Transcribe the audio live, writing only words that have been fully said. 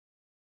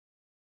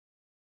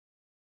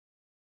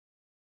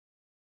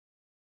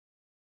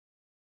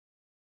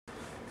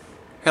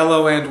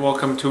Hello and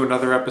welcome to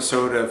another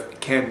episode of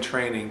Ken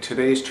Training.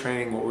 Today's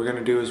training, what we're going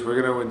to do is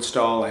we're going to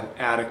install an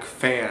attic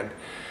fan.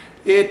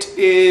 It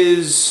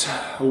is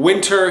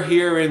winter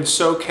here in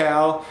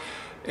SoCal,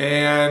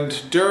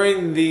 and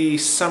during the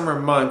summer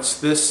months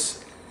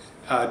this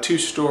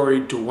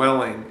two-story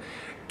dwelling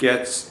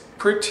gets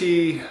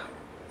pretty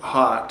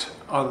hot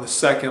on the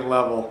second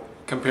level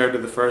compared to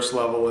the first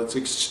level. It's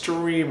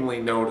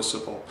extremely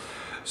noticeable.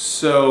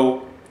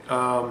 So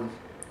I'm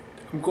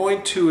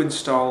going to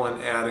install an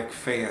attic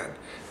fan.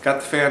 Got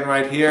the fan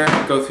right here,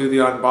 go through the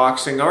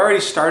unboxing. I already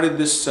started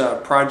this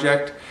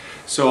project,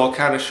 so I'll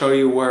kind of show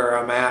you where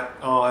I'm at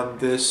on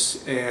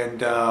this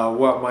and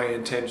what my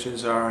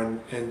intentions are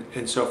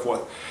and so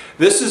forth.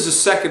 This is the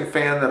second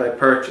fan that I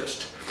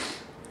purchased.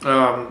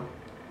 The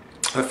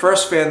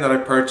first fan that I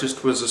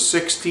purchased was a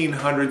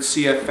 1600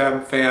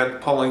 CFM fan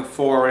pulling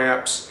 4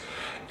 amps.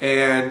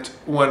 And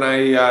when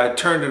I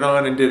turned it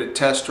on and did a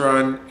test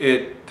run,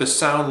 the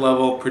sound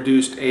level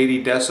produced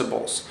 80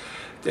 decibels.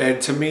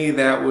 And to me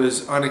that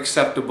was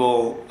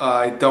unacceptable.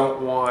 I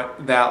don't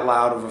want that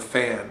loud of a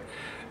fan.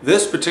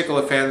 This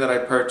particular fan that I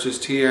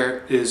purchased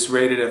here is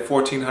rated at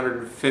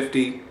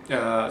 1450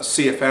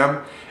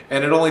 CFM,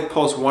 and it only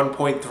pulls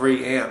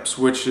 1.3 amps,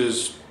 which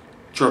is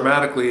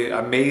dramatically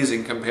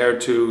amazing compared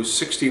to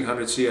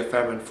 1600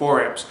 CFM and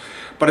 4 amps.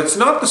 But it's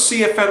not the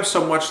CFM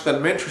so much that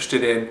I'm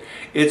interested in,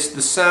 it's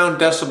the sound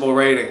decibel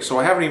rating. So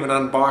I haven't even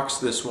unboxed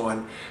this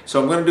one.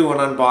 So I'm going to do an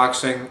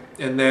unboxing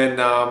and then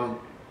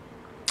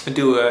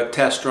do a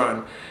test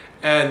run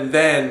and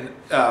then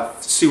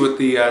see what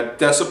the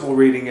decibel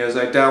reading is.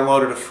 I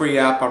downloaded a free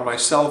app on my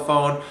cell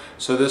phone,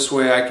 so this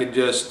way I can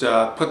just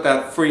put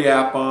that free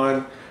app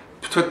on,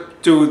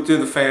 do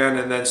the fan,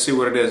 and then see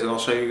what it is, and I'll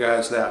show you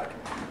guys that.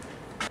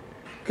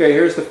 Okay,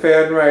 here's the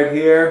fan right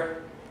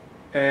here,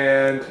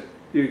 and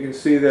you can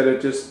see that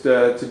it just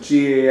it's a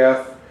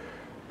GAF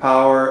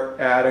power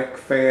attic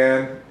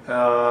fan.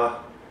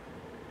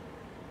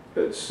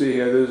 Let's see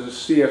here, there's a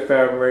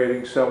CFM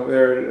rating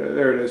somewhere.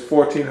 There it is,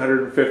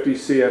 1450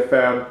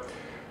 CFM.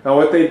 Now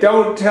what they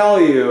don't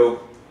tell you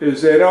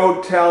is they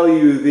don't tell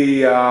you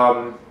the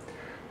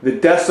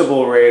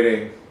decibel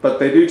rating, but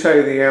they do tell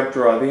you the amp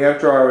draw. The amp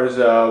draw is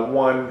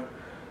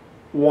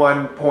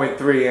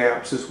 1.3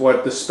 amps is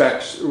what the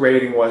specs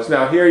rating was.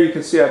 Now here you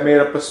can see I've made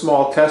up a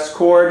small test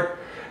cord,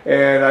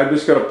 and I'm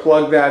just going to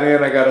plug that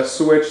in. I got a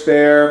switch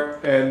there,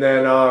 and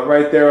then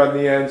right there on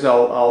the ends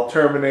I'll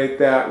terminate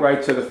that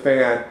right to the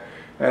fan,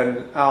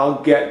 and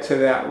I'll get to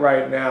that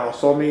right now.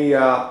 So let me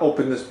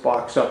open this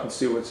box up and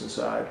see what's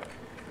inside.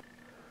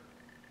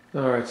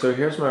 Alright, so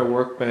here's my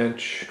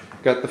workbench.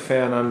 Got the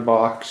fan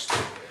unboxed.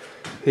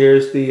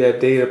 Here's the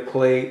data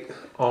plate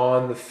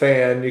on the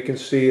fan. You can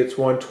see it's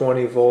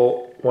 120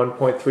 volt,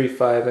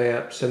 1.35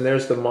 amps, and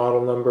there's the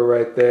model number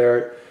right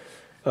there.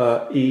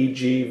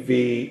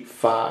 EGV5.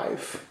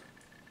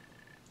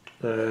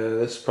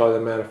 This is probably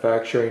the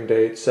manufacturing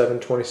date,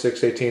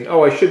 7/26/18.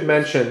 Oh, I should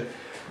mention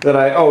that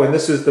and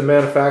this is the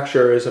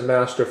manufacturer is a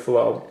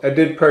Masterflow. I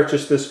did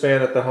purchase this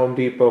fan at the Home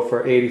Depot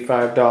for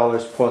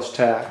 $85 plus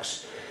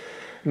tax.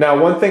 Now,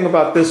 one thing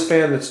about this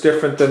fan that's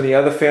different than the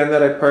other fan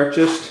that I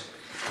purchased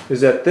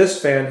is that this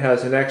fan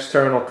has an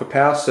external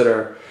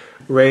capacitor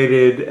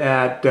rated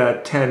at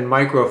 10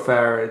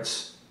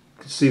 microfarads.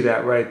 You can see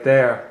that right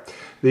there.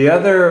 The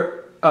other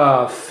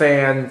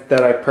fan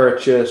that I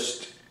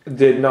purchased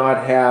did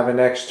not have an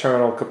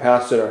external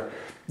capacitor.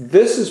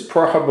 This is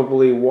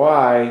probably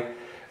why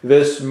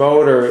this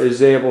motor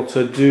is able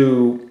to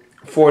do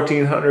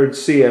 1400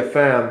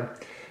 CFM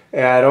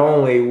at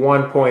only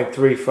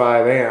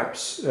 1.35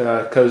 amps,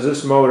 because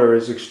this motor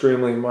is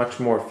extremely much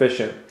more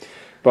efficient.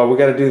 But we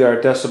got to do our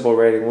decibel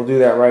rating. We'll do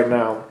that right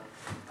now.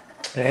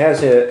 It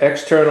has an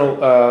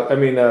external,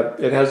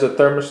 it has a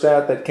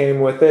thermostat that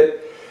came with it.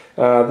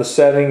 The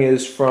setting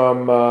is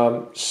from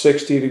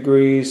 60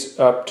 degrees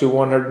up to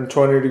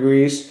 120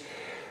 degrees,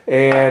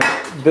 and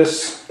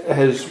this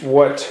is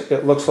what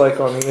it looks like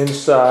on the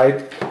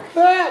inside.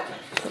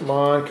 Come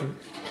on.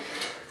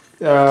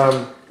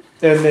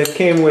 And it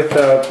came with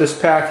this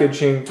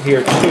packaging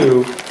here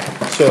too,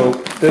 so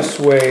this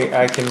way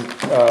I can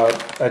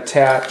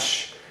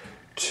attach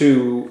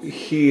to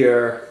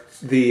here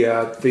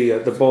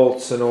the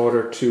bolts in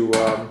order to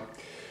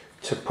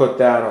put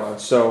that on.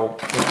 So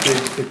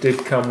it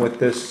did come with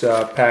this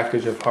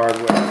package of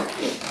hardware.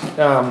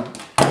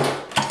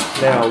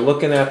 Now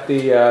looking at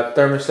the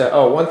thermostat,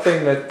 one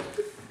thing that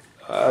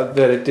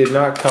it did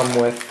not come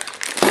with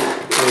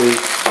is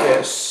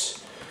this.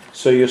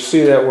 So you'll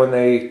see that when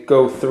they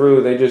go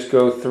through, they just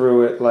go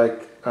through it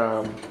like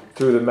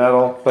through the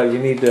metal, but you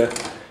need to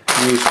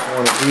use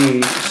one of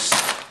these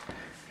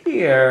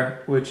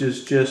here, which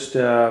is just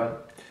a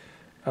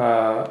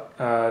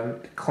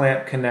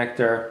clamp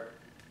connector.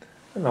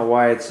 I don't know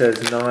why it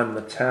says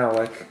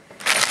non-metallic.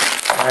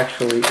 It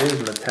actually is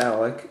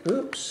metallic.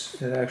 Oops,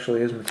 it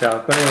actually is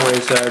metallic. But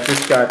anyways, I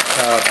just got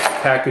a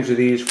package of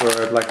these for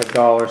like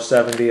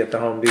 $1.70 at the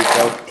Home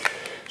Depot.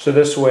 So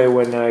this way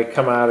when I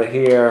come out of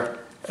here,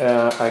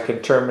 I can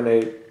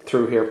terminate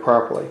through here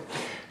properly.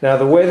 Now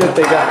the way that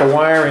they got the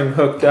wiring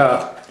hooked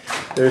up,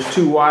 there's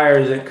two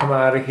wires that come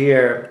out of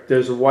here.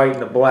 There's a white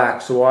and a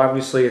black, so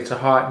obviously it's a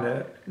hot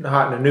and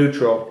a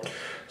neutral.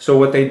 So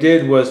what they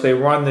did was they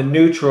run the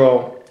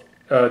neutral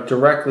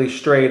directly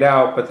straight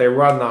out, but they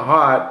run the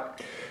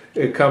hot.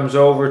 It comes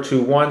over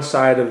to one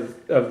side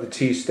of the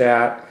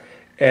T-stat,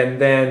 and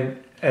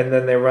then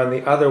they run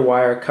the other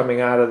wire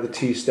coming out of the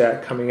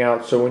T-stat coming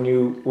out. So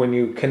when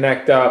you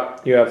connect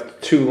up, you have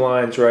two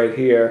lines right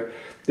here.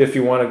 If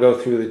you want to go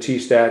through the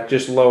T-stat,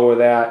 just lower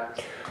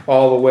that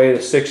all the way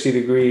to 60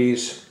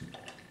 degrees.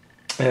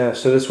 So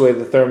this way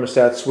the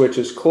thermostat switch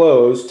is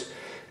closed.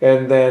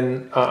 And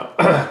then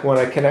when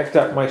I connect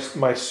up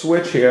my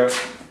switch here,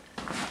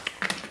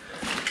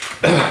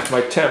 my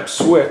temp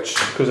switch,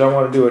 because I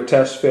want to do a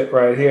test fit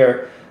right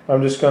here,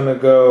 I'm just going to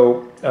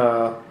go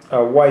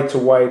white to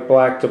white,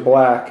 black to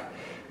black,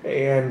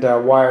 and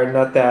wire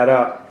nut that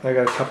up. I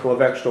got a couple of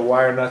extra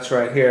wire nuts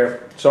right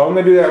here. So I'm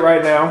going to do that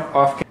right now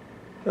off.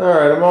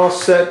 Alright, I'm all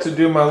set to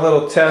do my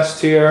little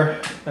test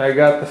here. I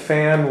got the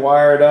fan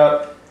wired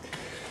up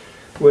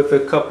with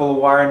a couple of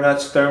wire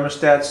nuts,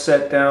 thermostat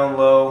set down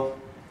low.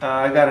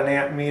 I got an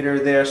amp meter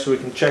there so we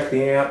can check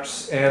the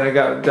amps, and I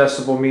got a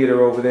decibel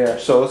meter over there.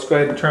 So let's go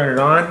ahead and turn it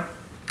on.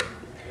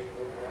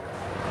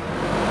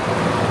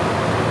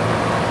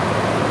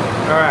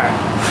 Alright,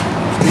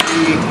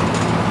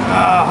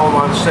 hold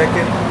on a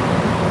second.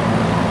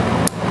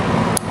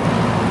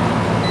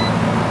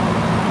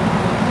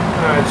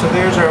 Alright, so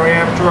there's our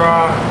amp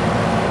draw,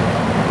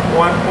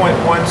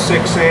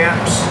 1.16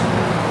 amps.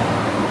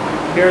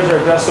 Here's our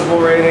decibel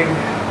rating.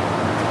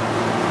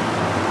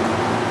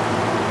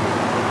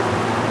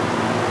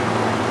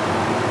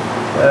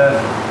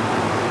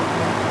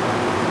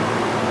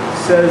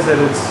 Says that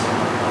it's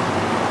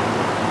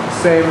the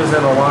same as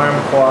an alarm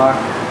clock,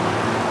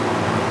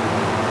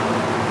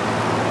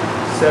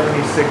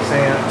 76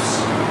 amps.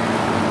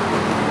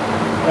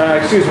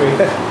 Excuse me,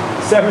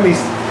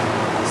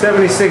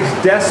 76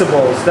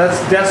 decibels. That's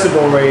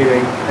decibel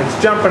rating. It's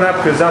jumping up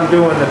because I'm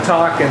doing the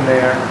talking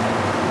there.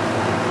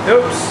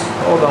 Oops,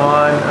 hold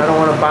on. I don't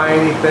want to buy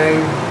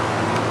anything.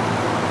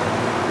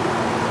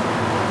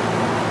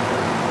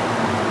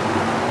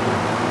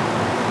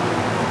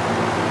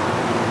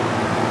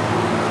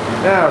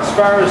 Now, as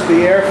far as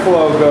the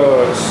airflow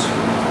goes,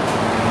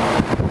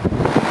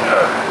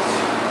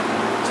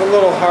 it's a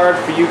little hard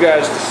for you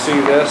guys to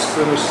see this.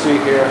 Let me see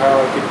here how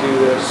I could do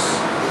this.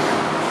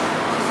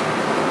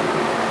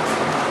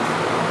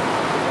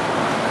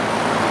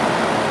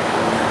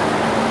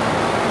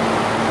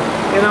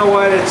 You know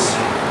what? It's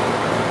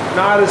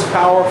not as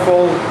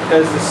powerful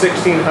as the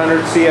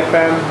 1600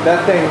 CFM.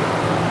 That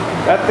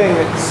thing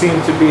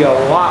seemed to be a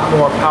lot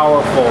more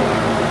powerful.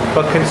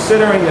 But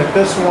considering that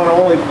this one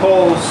only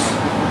pulls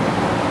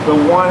the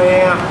 1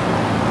 amp,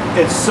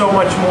 it's so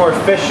much more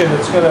efficient.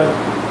 It's going to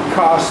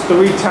cost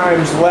 3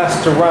 times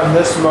less to run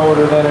this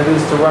motor than it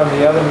is to run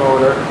the other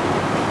motor.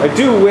 I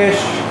do wish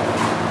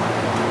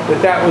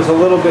that was a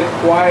little bit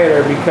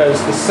quieter, because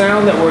the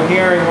sound that we're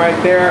hearing right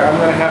there, I'm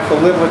going to have to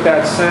live with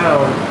that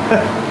sound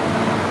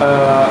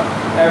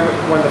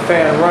when the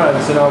fan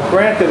runs. You know,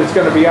 granted it's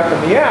going to be up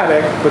in the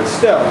attic, but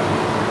still.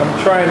 I'm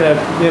trying to,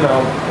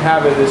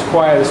 have it as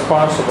quiet as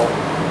possible.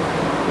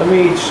 Let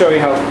me show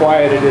you how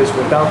quiet it is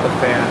without the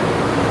fan.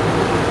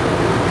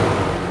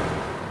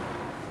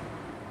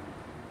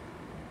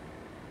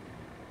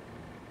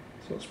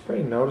 So it's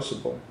pretty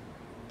noticeable.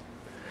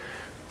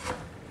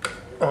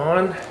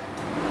 On.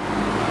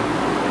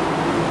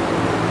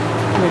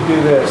 Let me do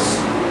this.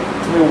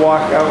 Let me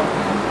walk out.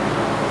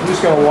 I'm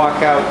just going to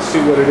walk out and see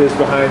what it is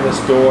behind this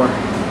door.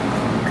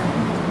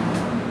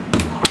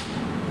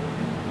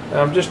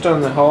 I'm just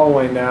on the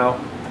hallway now.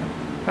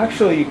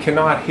 Actually, you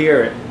cannot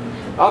hear it.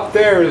 Up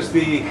there is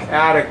the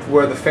attic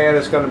where the fan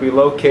is going to be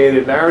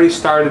located. And I already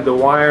started the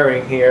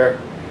wiring here.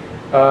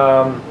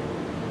 I'm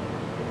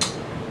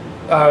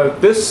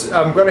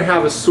going to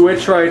have a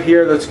switch right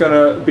here that's going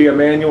to be a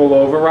manual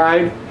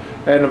override.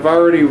 And I've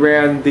already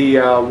ran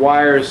the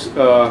wires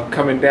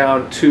coming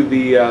down to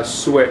the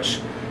switch.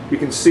 You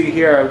can see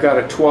here I've got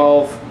a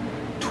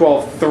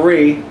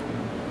 12-3.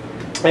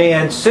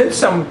 And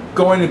since I'm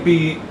going to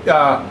be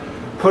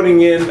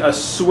putting in a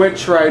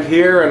switch right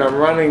here, and I'm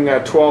running a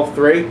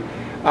 12-3,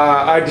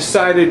 I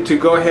decided to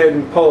go ahead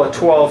and pull a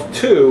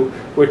 12-2,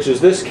 which is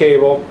this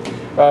cable,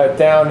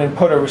 down and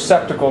put a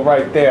receptacle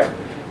right there.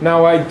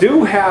 Now I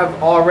do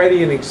have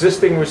already an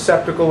existing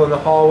receptacle in the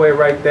hallway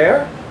right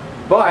there,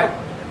 but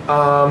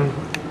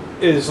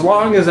as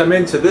long as I'm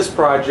into this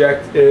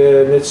project,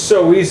 and it's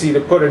so easy to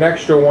put an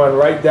extra one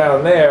right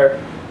down there,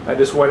 I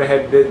just went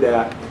ahead and did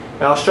that.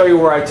 And I'll show you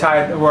where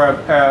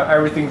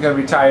everything's going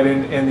to be tied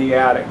in the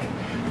attic.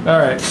 All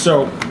right,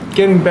 so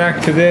getting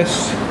back to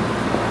this,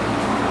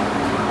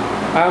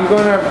 I'm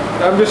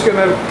just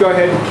gonna go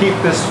ahead and keep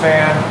this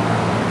fan.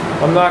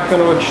 I'm not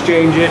going to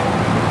exchange it.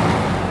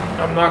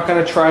 I'm not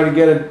going to try to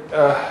get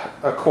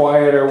a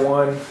quieter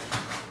one.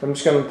 I'm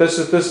just going to. This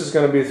is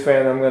going to be the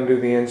fan I'm going to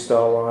do the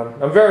install on.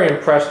 I'm very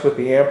impressed with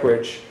the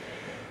amperage.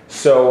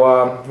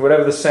 So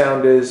whatever the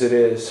sound is, it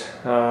is.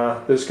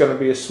 There's going to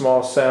be a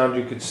small sound,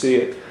 you can see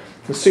it.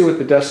 Let's see what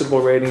the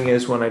decibel rating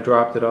is when I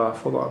dropped it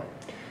off. Hold on.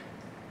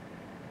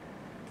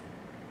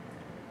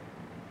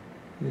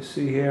 You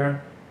see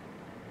here?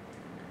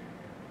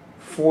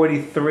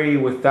 43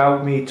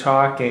 without me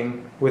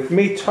talking. With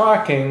me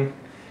talking,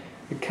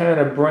 it kind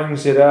of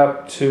brings it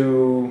up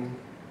to,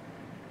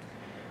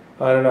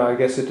 I don't know, I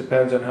guess it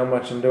depends on how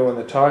much I'm doing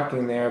the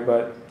talking there,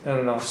 but I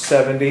don't know,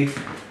 70. And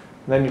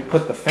then you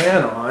put the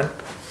fan on.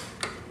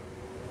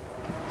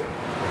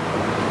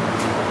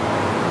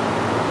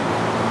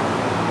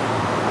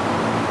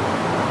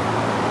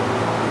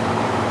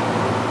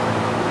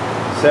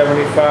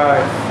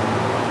 $75.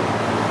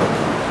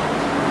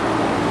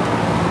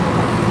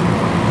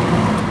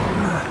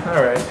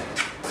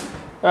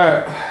 All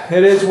right,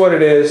 it is what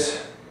it is.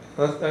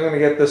 I'm going to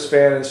get this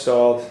fan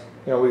installed.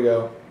 Here we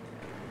go.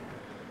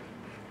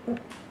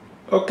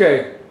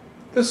 Okay,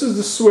 this is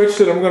the switch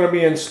that I'm going to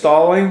be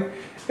installing,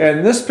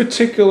 and this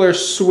particular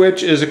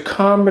switch is a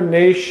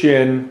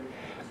combination,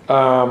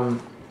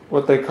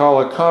 what they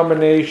call a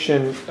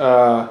combination,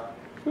 a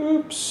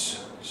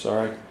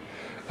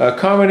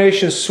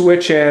combination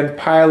switch and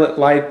pilot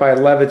light by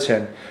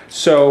Leviton.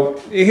 So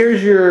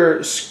here's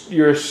your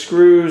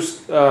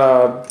screws,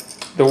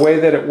 the way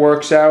that it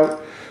works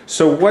out.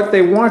 So what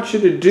they want you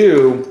to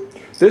do,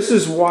 this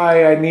is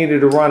why I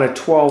needed to run a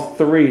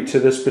 12-3 to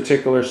this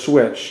particular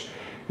switch.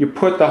 You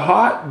put the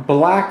hot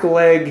black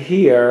leg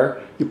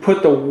here, you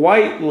put the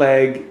white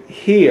leg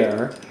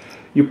here,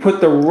 you put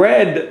the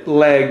red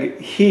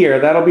leg here,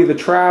 that'll be the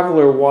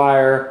traveler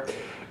wire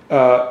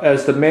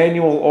as the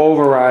manual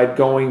override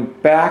going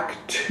back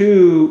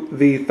to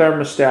the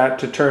thermostat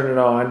to turn it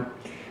on.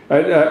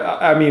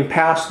 I mean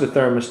past the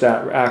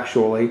thermostat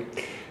actually.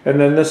 And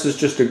then this is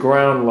just a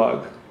ground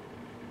lug.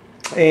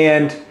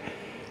 And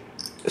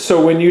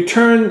so when you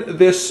turn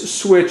this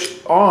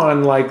switch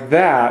on like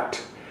that,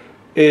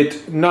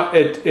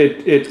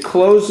 it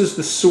closes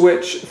the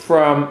switch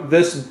from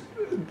this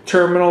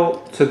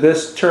terminal to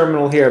this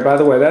terminal here. By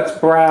the way, that's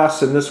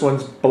brass and this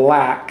one's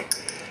black.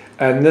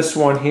 And this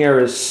one here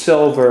is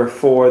silver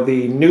for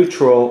the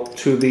neutral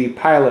to the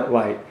pilot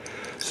light.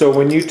 So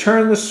when you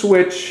turn the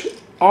switch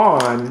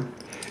on,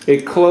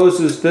 it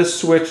closes this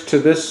switch to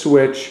this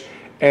switch,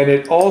 and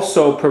it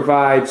also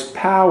provides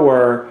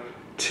power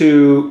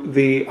to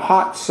the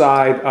hot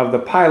side of the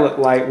pilot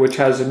light, which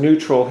has a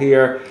neutral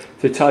here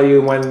to tell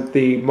you when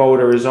the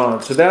motor is on.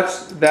 So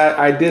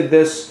I did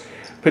this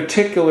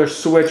particular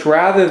switch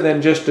rather than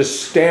just a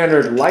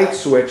standard light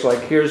switch,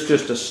 like here's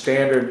just a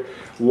standard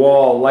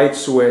wall light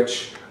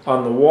switch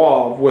on the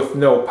wall with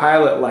no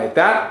pilot light.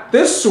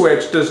 This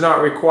switch does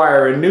not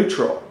require a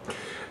neutral.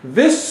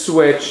 This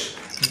switch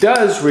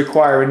does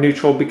require a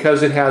neutral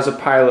because it has a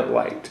pilot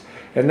light.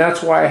 And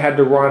that's why I had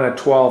to run a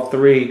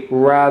 12-3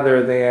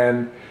 rather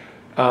than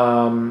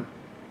a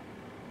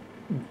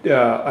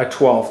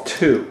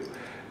 12-2.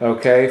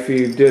 Okay, if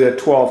you did a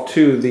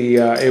 12-2,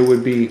 it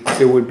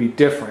would be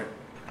different.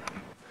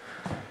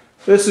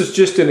 This is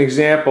just an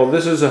example.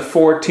 This is a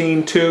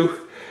 14-2,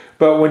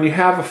 but when you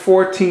have a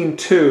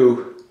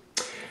 14-2,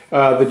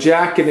 the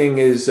jacketing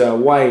is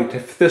white.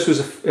 If this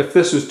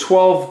was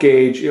 12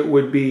 gauge, it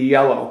would be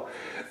yellow.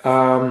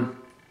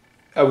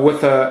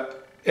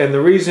 And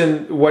the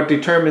reason what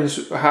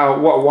determines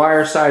what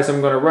wire size I'm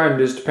going to run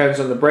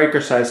depends on the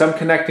breaker size. I'm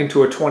connecting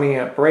to a 20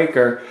 amp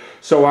breaker,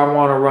 so I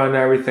want to run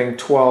everything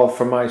 12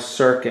 for my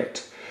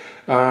circuit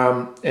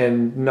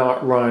and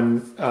not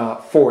run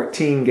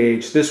 14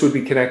 gauge. This would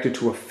be connected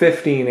to a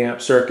 15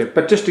 amp circuit.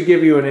 But just to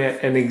give you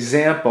an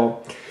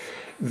example,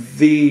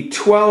 the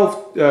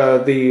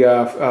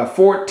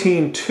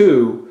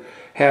 14-2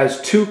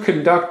 has two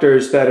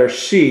conductors that are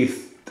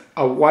sheathed,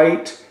 a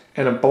white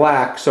and a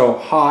black, so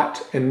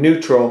hot and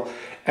neutral,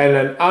 and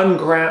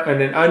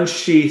an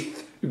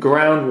unsheathed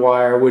ground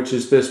wire, which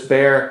is this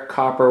bare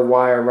copper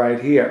wire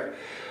right here.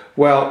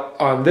 Well,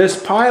 on this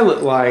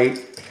pilot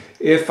light,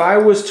 if I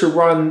was to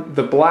run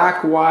the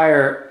black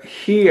wire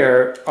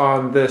here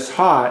on this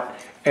hot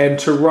and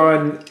to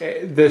run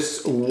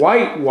this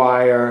white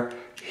wire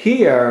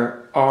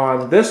here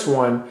on this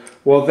one,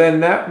 well then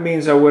that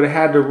means I would have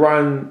had to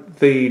run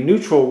the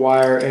neutral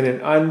wire in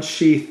an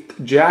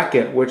unsheathed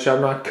jacket, which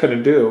I'm not going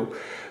to do.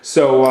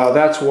 So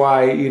that's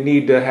why you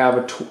need to have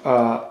a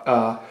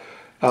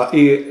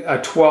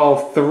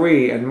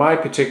 12-3 in my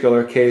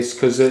particular case,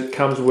 because it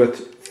comes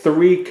with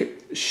 3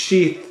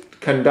 sheathed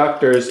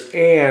conductors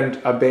and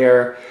a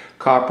bare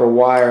copper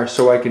wire,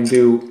 so I can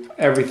do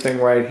everything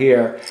right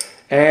here.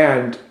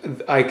 And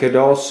I could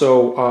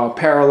also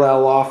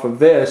parallel off of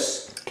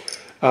this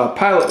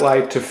pilot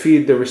light to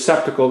feed the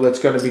receptacle that's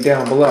going to be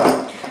down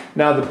below.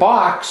 Now the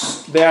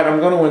box that I'm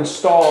going to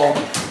install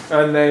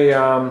on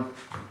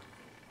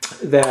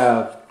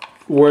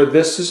where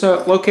this is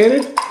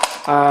located,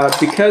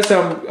 because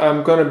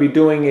I'm going to be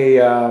doing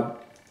a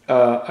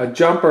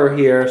jumper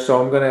here,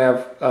 so I'm going to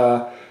have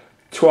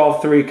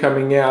 12-3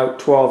 coming out,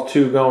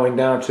 12-2 going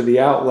down to the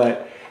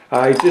outlet.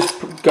 I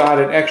just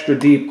got an extra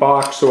deep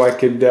box so I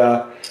could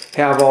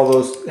have all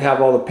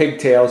the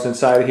pigtails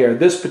inside of here.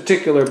 This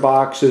particular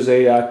box is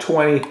a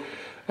 20.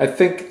 I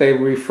think they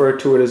refer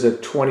to it as a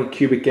 20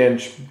 cubic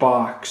inch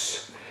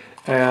box,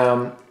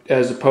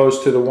 as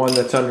opposed to the one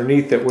that's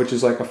underneath it, which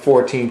is like a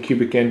 14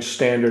 cubic inch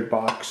standard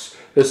box.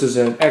 This is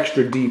an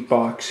extra deep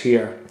box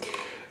here.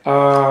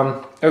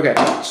 Okay,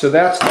 so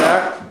that's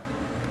that.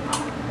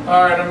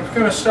 Alright, I'm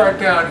going to start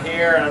down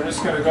here, and I'm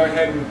just going to go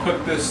ahead and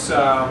put this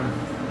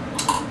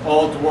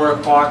old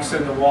work box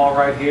in the wall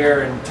right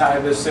here and tie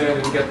this in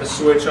and get the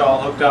switch all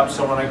hooked up,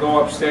 so when I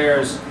go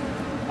upstairs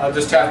I'll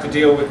just have to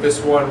deal with this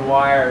one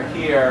wire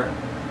here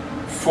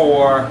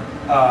for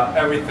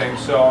everything.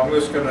 So I'm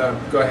just going to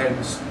go ahead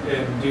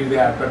and do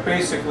that. But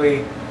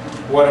basically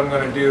what I'm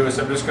going to do is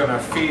I'm just going to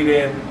feed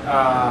in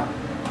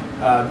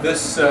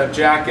this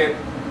jacket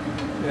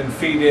and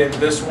feed in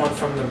this one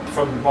from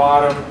the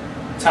bottom,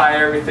 tie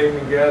everything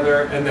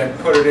together, and then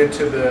put it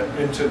into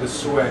the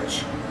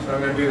switch. So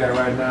I'm going to do that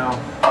right now.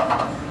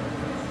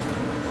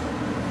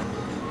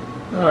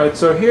 Alright,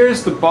 so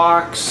here's the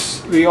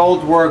box, the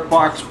old work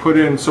box put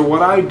in. So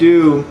what I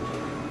do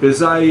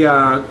is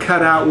I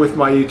cut out with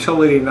my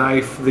utility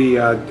knife a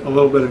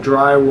little bit of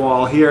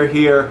drywall here,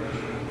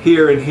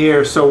 and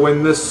here. So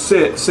when this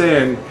sits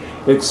in,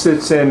 it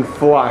sits in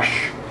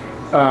flush.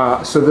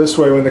 So this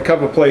way when the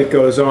cover plate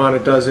goes on,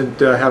 it doesn't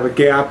have a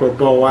gap or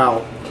bow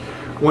out.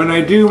 When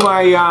I do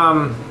my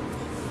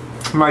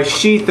my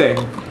sheathing,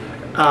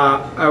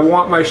 I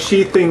want my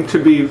sheathing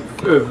to be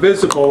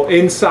visible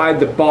inside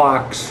the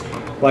box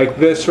like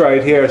this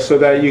right here, so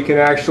that you can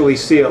actually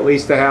see at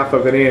least a half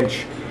of an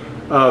inch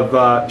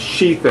of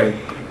sheathing.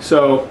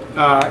 So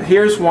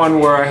here's one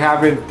where I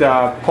haven't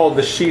pulled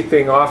the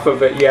sheathing off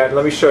of it yet.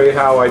 Let me show you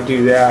how I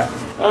do that.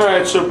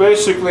 Alright, so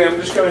basically I'm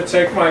just going to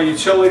take my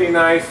utility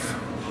knife,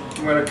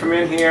 I'm going to come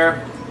in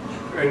here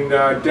and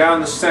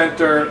down the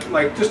center,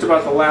 like just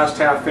about the last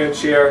half inch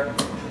here,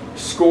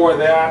 score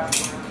that.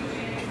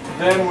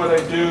 Then what I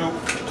do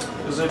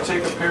is I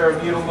take a pair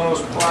of needle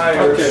nose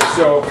pliers. Okay,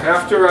 so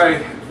after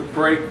I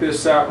break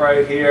this out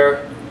right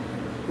here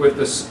with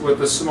the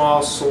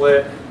small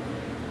slit,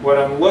 what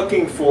I'm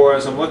looking for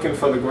is I'm looking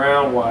for the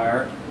ground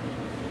wire,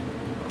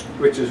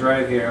 which is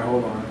right here.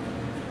 Hold on,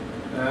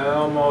 I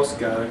almost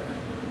got it.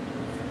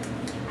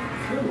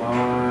 Come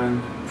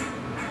on.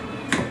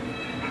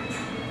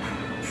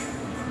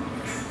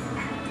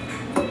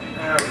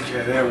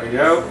 Okay, there we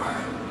go.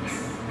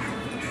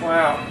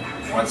 Wow.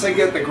 Once I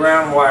get the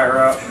ground wire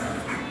up,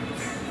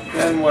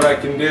 then what I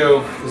can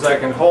do is I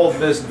can hold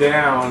this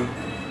down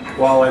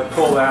while I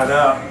pull that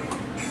up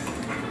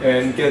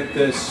and get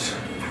this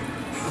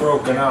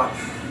broken up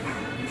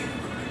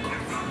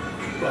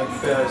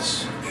like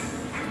this,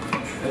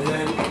 and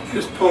then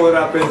just pull it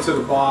up into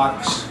the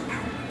box.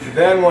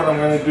 Then what I'm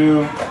going to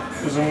do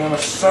is I'm going to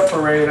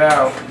separate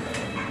out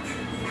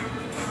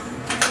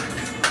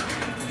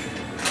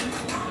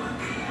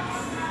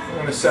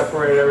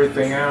separate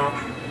everything out.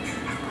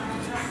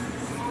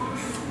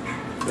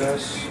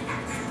 This.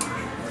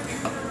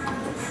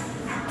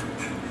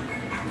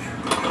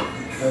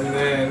 And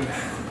then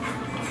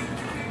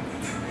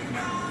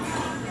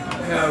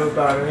I have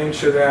about an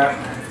inch of that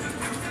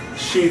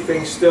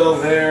sheathing still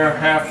there,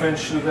 half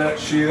inch of that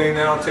sheathing.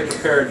 Then I'll take a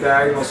pair of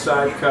diagonal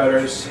side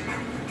cutters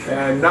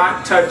and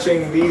not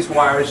touching these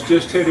wires,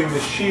 just hitting the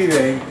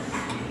sheathing.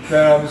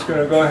 Then I'm just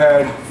going to go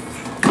ahead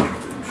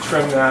and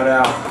trim that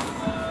out.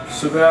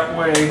 So that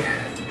way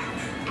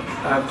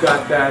I've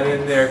got that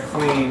in there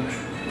clean.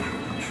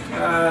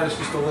 There's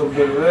just a little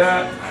bit of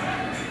that.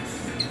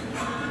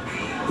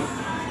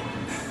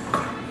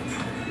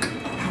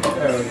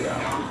 There we go.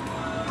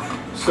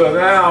 So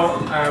now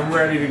I'm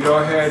ready to go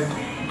ahead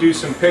and do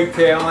some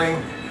pigtailing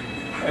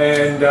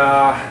and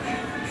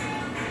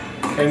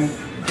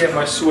get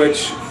my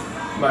switch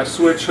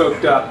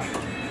hooked up.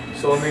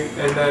 So let me,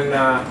 and then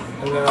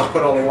I'll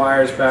put all the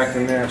wires back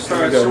in there.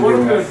 So, so what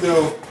I'm going to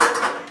do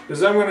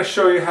is I'm going to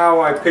show you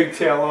how I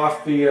pigtail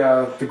off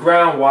the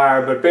ground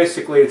wire, but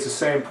basically it's the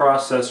same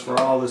process for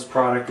all this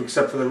product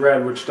except for the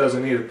red, which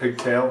doesn't need a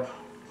pigtail.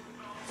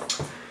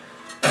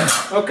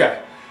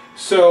 Okay,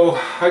 so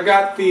I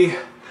got the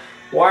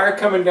wire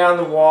coming down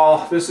the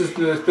wall. This is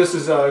going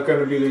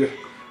to be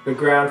the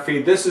ground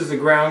feed. This is the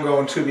ground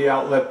going to the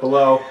outlet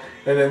below,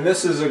 and then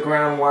this is a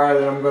ground wire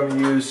that I'm going to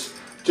use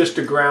just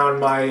to ground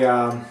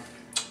my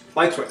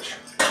light switch.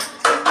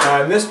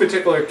 In this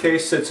particular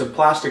case, it's a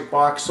plastic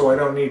box, so I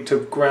don't need to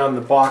ground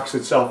the box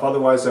itself.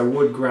 Otherwise, I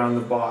would ground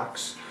the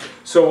box.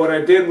 So what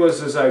I did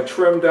was I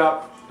trimmed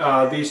up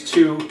these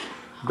two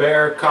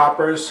bare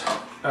coppers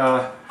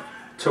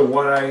to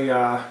what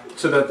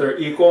so that they're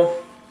equal.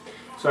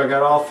 So I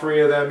got all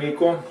three of them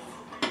equal.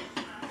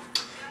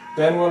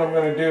 Then what I'm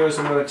going to do is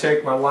I'm going to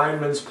take my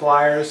lineman's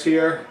pliers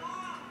here,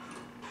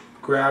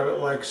 grab it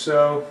like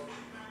so,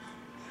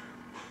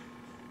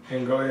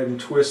 and go ahead and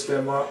twist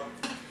them up.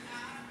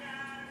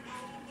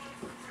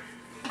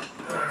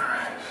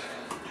 Alright.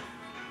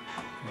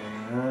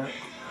 And that.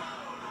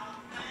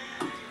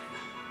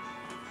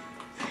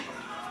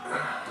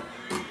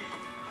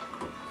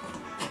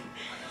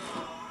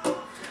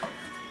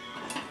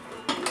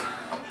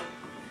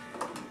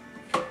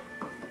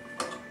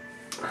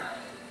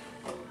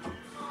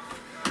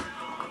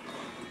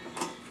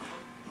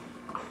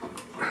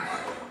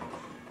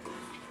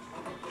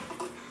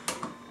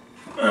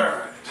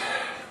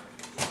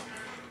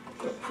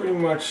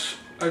 much,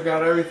 I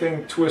got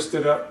everything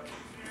twisted up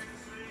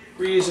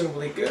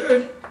reasonably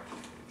good.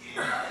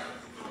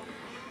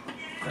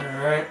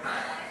 Alright.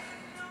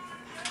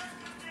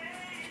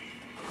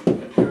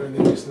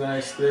 Everything is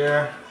nice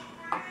there.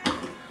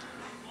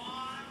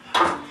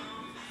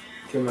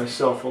 Give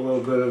myself a little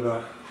bit of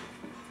a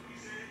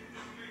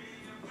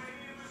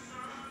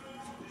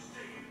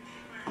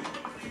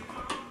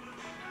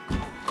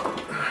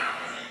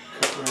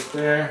cut right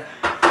there.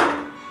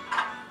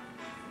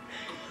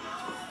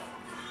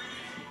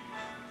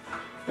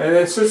 And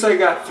then since I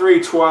got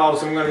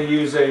 312s, I'm going to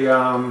use a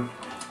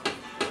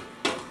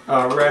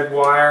red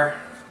wire.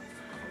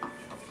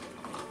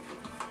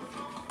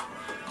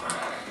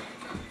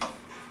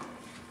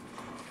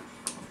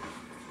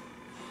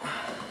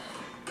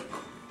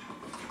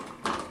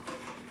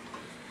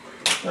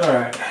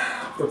 Alright,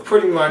 but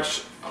pretty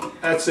much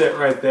that's it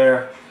right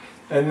there.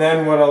 And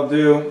then what I'll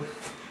do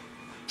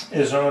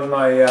is on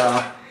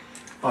my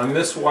on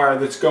this wire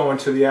that's going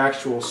to the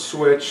actual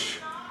switch,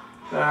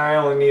 I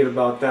only need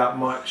about that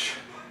much.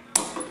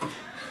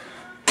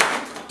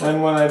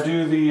 Then when I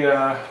do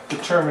the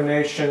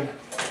termination,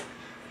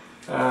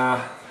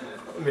 let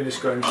me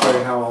just go ahead and show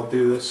you how I'll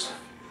do this.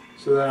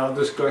 So then I'll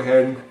just go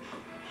ahead and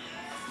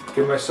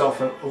give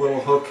myself a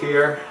little hook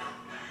here.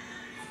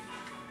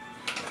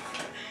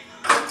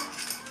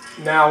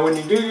 Now when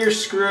you do your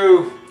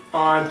screw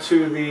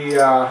onto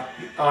the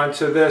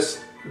onto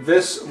this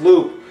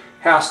loop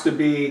has to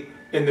be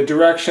in the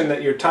direction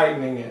that you're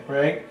tightening it,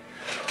 right?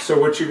 So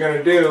what you're going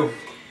to do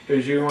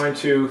is you're going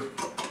to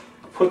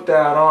put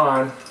that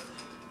on.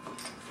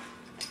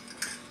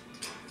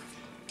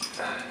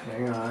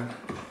 Hang on.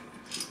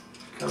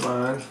 Come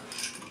on.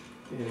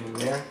 Get in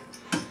there.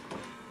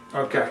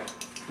 Okay.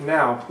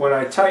 Now when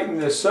I tighten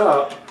this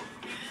up,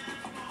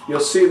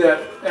 you'll see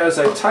that as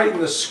I tighten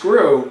the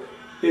screw,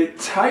 it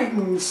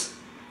tightens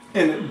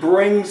and it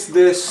brings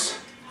this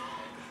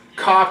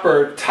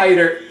copper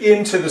tighter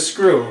into the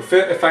screw.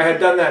 If I had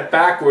done that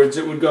backwards,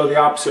 it would go the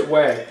opposite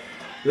way.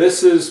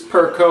 This is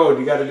per code,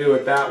 you got to do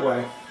it that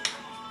way.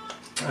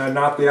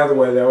 Not the other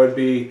way, that would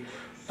be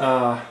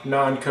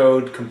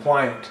non-code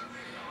compliant.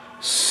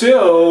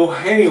 So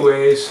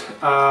anyways,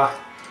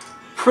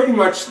 pretty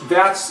much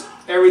that's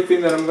everything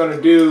that I'm going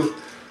to do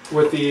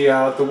with the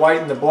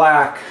white and the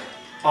black.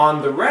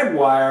 On the red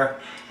wire,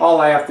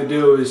 all I have to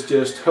do is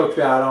just hook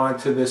that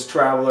onto this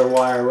traveler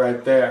wire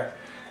right there.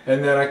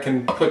 And then I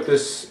can put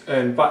this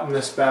and button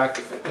this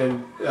back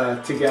and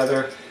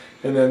together,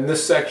 and then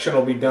this section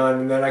will be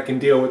done, and then I can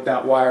deal with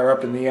that wire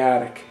up in the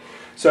attic.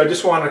 So I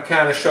just want to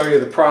kind of show you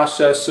the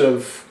process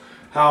of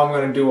how I'm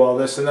going to do all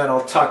this, and then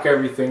I'll tuck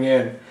everything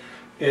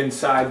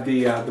inside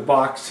the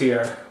box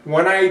here.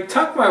 When I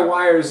tuck my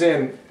wires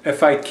in,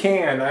 if I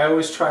can, I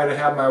always try to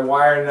have my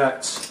wire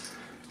nuts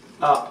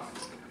up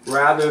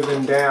rather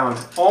than down.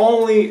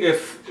 Only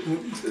if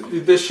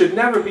there should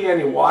never be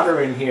any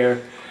water in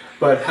here,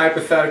 but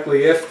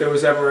hypothetically if there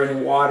was ever any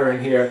water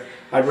in here,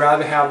 I'd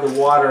rather have the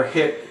water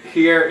hit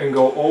here and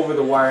go over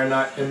the wire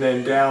nut and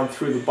then down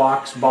through the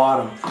box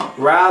bottom,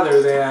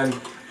 rather than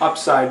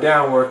upside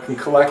down where it can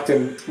collect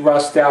and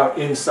rust out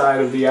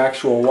inside of the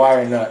actual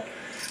wire nut.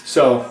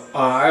 So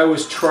I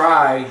always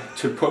try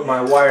to put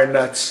my wire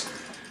nuts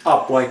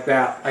up like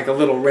that, like a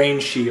little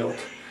rain shield.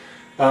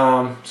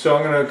 So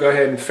I'm going to go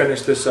ahead and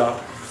finish this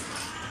up.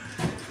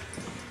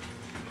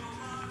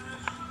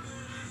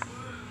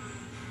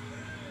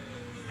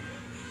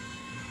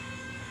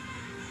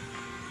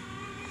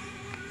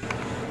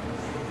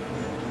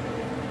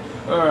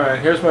 Alright,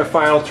 here's my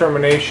final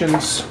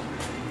terminations.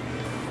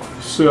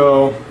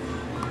 So,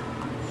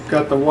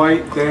 got the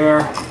white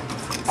there,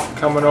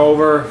 coming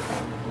over,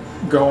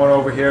 going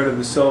over here to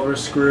the silver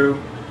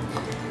screw.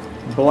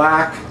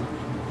 Black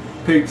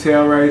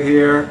pigtail right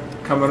here,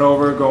 coming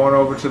over, going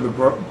over to the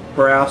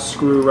brass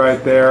screw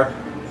right there.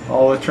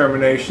 All the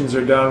terminations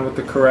are done with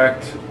the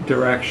correct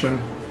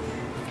direction.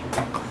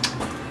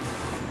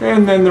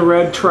 And then the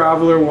red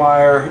traveler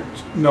wire,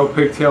 no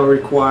pigtail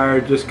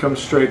required, just comes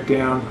straight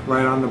down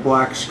right on the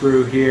black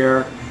screw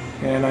here.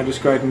 And I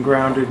just go ahead and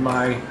grounded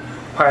my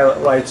pilot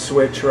light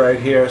switch right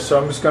here.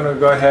 So I'm just going to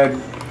go ahead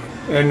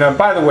and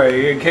by the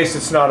way, in case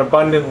it's not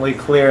abundantly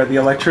clear, the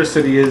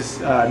electricity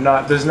is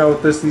not,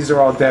 these are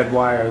all dead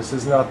wires.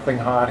 There's nothing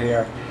hot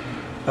here.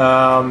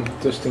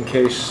 Just in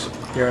case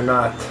you're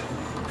not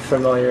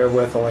familiar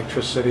with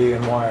electricity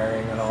and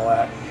wiring and all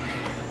that.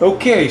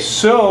 Okay,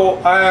 so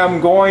I am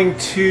going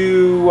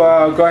to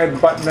go ahead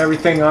and button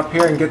everything up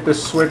here and get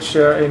this switch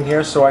in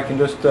here so I can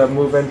just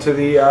move into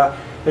the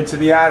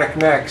attic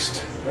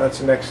next. That's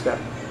the next step.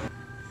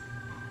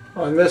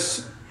 On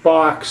this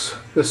box,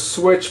 the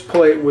switch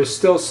plate was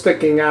still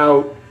sticking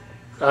out,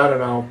 I don't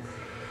know,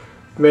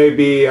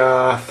 maybe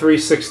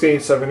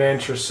 3/16 of an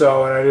inch or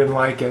so, and I didn't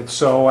like it.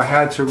 So I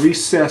had to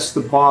recess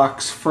the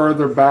box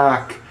further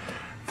back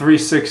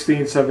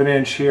 3/16 of an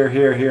inch here,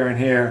 here, here, and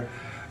here.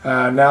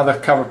 Now the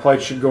cover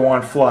plate should go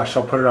on flush.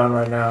 I'll put it on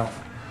right now.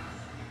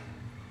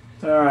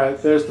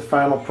 Alright, there's the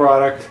final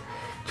product.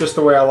 Just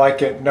the way I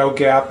like it, no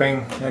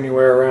gapping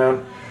anywhere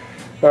around.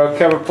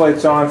 Cover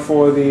plate's on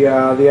for the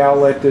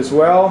outlet as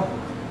well.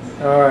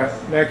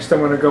 Alright, next I'm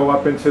going to go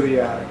up into the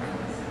attic.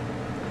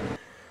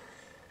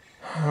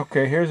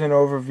 Okay, here's an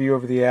overview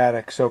of the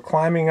attic. So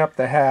climbing up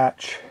the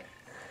hatch,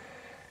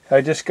 I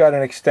just got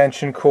an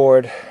extension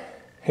cord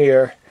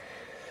here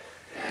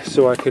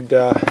so I could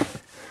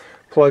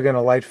plug in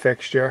a light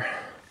fixture.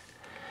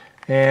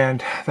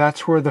 And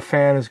that's where the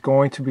fan is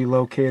going to be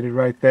located,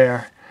 right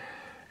there.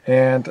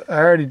 And I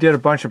already did a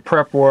bunch of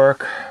prep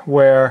work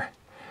where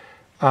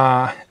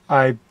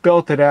I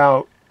built it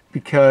out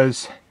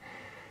because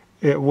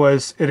it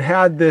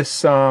had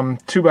this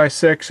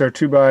 2x6 or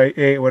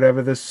 2x8,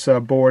 whatever this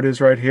board is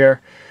right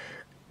here.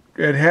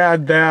 It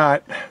had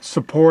that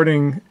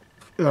supporting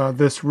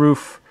this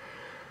roof.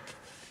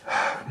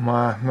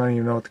 I don't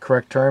even know what the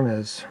correct term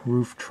is.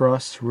 Roof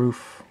truss,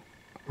 roof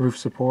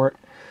support,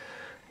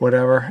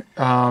 whatever.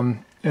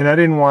 And I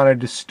didn't want to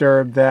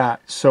disturb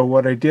that. So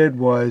what I did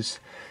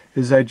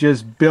is I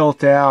just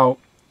built out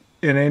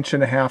 1.5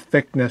 inch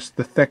thickness,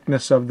 the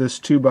thickness of this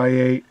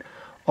 2x8,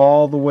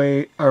 all the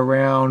way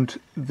around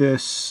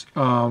this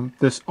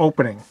this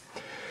opening.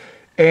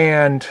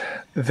 And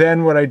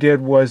then what I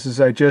did is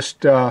I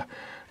just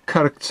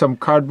cut some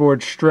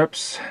cardboard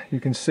strips, you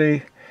can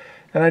see,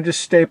 and I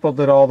just stapled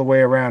it all the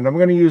way around. I'm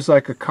going to use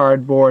like a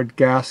cardboard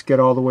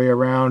gasket all the way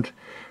around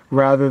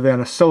rather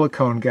than a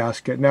silicone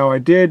gasket. Now I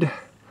did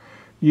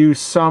use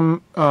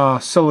some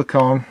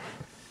silicone.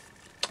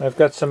 I've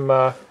got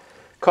some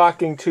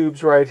caulking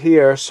tubes right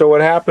here. So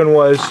what happened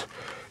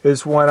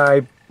is when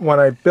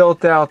I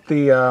built out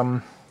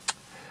the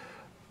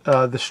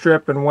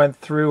strip and went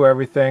through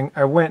everything,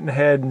 I went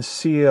ahead and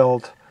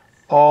sealed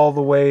all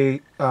the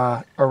way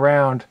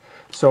around.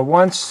 So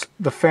once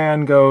the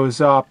fan goes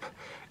up,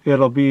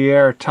 it'll be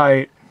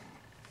airtight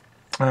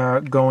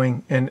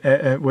going in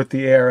with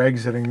the air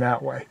exiting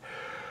that way.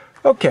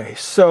 Okay,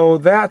 so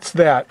that's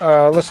that.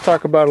 Let's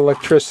talk about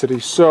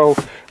electricity. So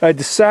I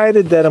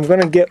decided that I'm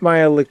going to get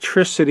my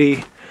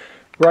electricity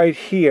right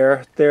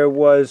here. There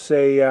was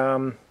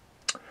a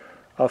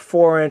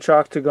 4-inch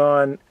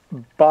octagon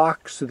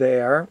box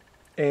there,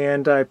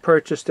 and I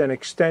purchased an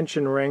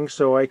extension ring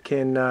so I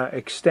can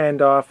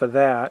extend off of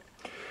that.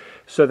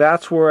 So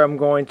that's where I'm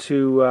going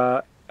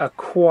to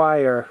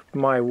acquire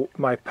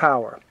my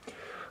power.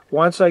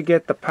 Once I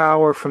get the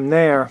power from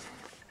there,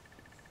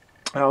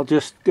 I'll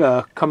just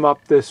come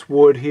up this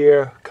wood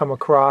here, come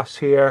across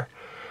here,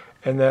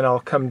 and then I'll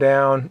come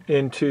down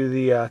into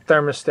the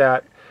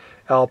thermostat.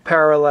 I'll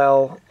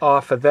parallel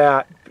off of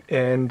that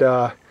and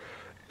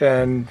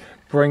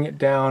bring it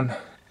down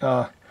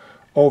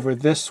over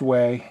this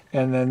way,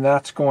 and then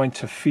that's going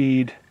to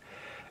feed.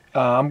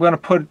 I'm going to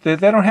put, they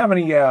don't have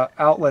any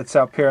outlets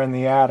up here in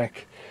the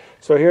attic.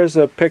 So here's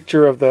a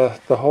picture of the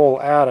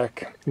whole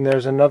attic, and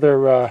there's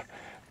another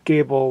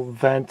gable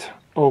vent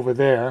over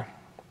there.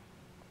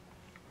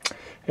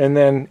 And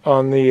then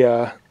on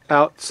the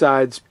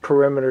outsides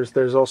perimeters,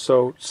 there's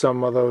also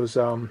some of those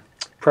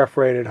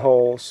perforated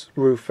holes,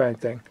 roof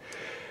venting.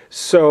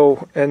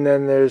 So, and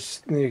then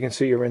you can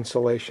see your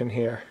insulation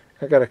here.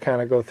 I got to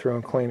kind of go through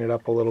and clean it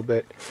up a little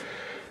bit.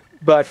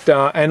 But,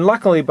 and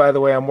luckily, by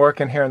the way, I'm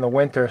working here in the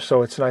winter,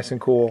 so it's nice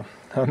and cool.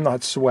 I'm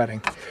not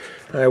sweating.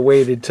 I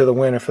waited to the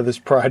winter for this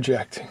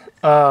project.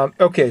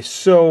 Okay,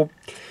 so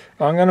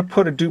I'm going to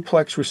put a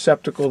duplex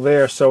receptacle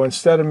there. So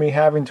instead of me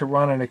having to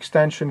run an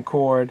extension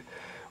cord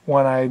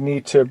when I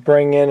need to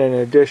bring in an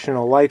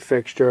additional light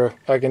fixture,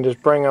 I can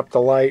just bring up the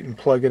light and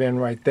plug it in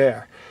right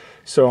there.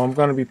 So I'm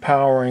going to be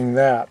powering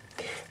that.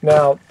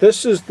 Now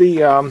this is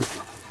the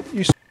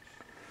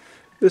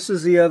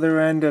other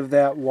end of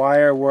that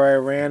wire where I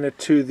ran it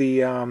to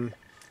the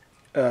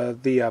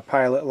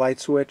pilot light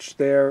switch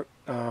there,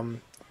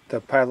 the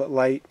pilot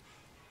light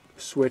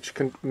switch,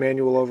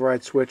 manual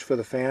override switch for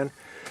the fan.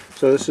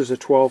 So this is a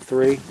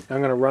 12-3. I'm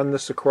going to run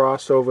this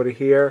across over to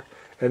here,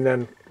 and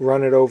then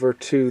run it over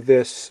to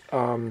this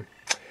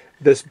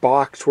this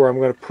box where I'm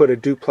going to put a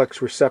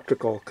duplex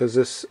receptacle, because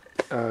this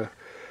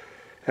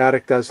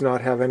attic does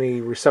not have any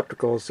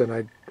receptacles, and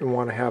I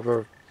want to have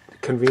a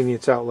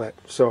convenience outlet.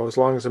 So as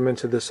long as I'm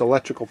into this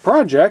electrical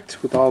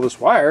project with all this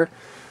wire,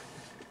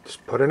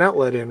 just put an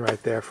outlet in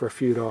right there for a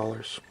few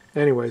dollars.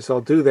 Anyways,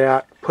 I'll do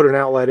that, put an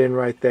outlet in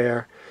right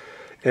there,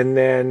 and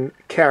then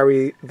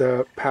carry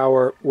the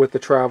power with the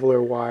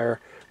traveler wire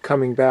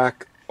coming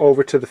back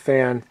over to the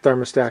fan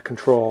thermostat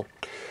control,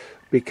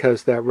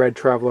 because that red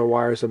traveler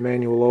wire is a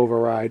manual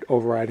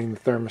overriding the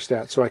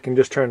thermostat, so I can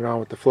just turn it on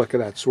with the flick of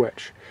that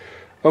switch.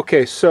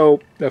 Okay, so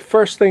the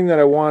first thing that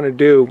I want to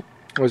do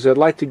is I'd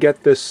like to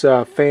get this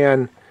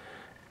fan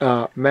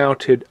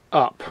mounted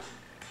up.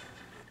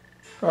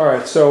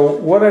 Alright, so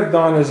what I've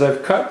done is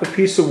I've cut the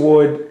piece of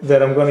wood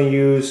that I'm going to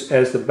use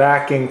as the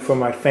backing for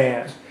my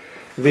fan.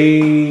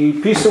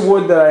 The piece of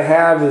wood that I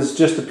have is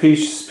just a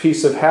piece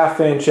of 1/2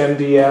 inch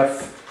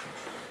MDF,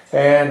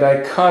 and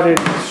I cut it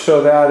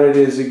so that it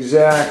is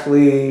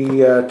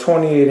exactly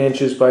 28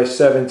 inches by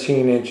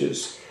 17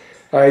 inches.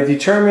 I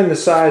determined the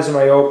size of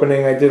my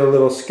opening. I did a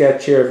little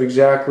sketch here of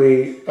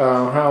exactly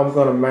how I'm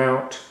going to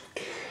mount.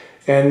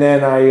 And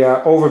then I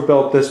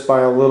overbuilt this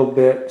by a little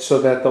bit so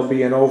that there'll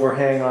be an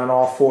overhang on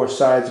all four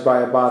sides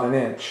by about 1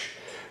 inch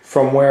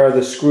from where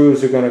the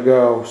screws are going to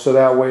go. So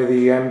that way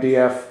the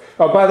MDF...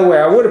 Oh, by the way,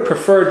 I would have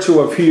preferred to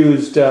have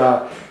used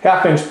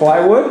 1/2 inch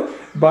plywood,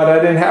 but I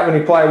didn't have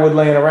any plywood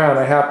laying around.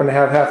 I happen to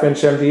have 1/2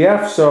 inch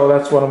MDF, so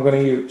that's what I'm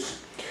going to use.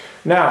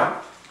 Now,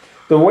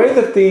 the way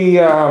that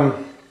the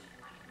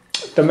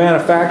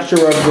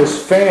manufacturer of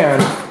this fan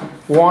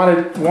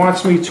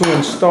wants me to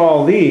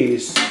install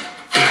these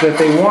is that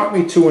they want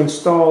me to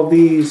install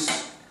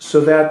these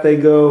so that they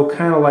go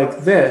kind of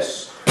like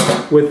this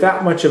with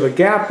that much of a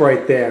gap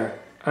right there.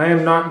 I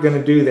am not going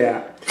to do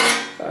that.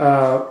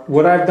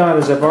 What I've done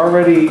is I've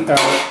already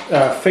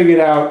figured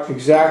out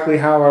exactly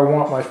how I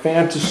want my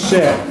fan to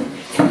sit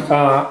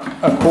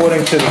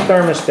according to the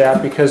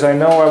thermostat, because I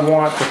know I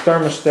want the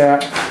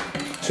thermostat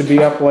to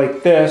be up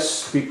like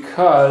this,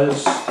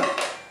 because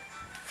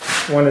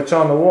when it's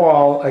on the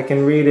wall I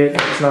can read it,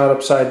 it's not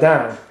upside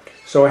down.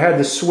 So I had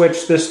to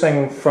switch this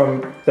thing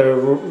from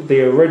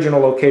the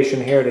original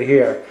location here to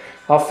here.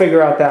 I'll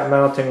figure out that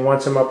mounting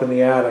once I'm up in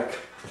the attic.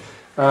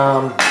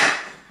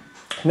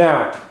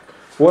 Now,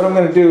 what I'm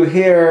going to do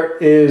here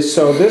is,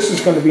 so this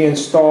is going to be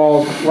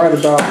installed right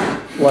about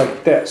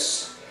like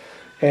this.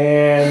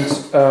 And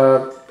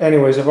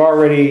anyways, I've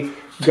already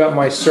got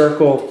my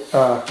circle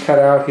cut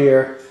out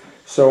here.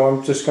 So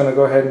I'm just going to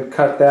go ahead and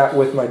cut that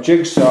with my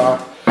jigsaw,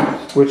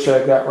 which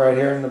I got right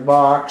here in the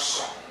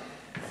box.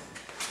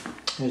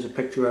 Here's a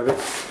picture of it.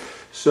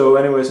 So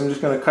anyways, I'm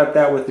just going to cut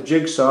that with the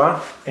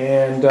jigsaw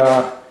and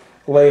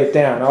lay it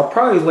down. I'll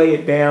probably lay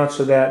it down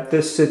so that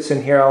this sits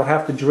in here. I'll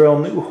have to drill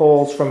new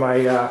holes for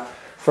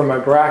my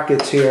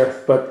brackets here,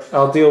 but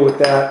I'll deal with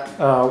that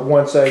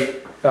once I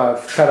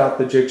cut out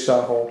the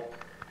jigsaw hole.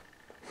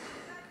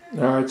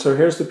 Alright, so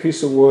here's the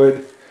piece of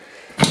wood,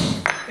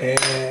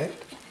 and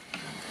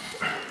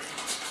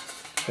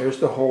there's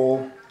the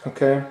hole.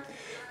 Okay,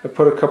 I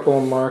put a couple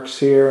of marks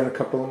here and a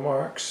couple of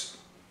marks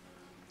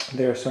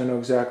there, so I know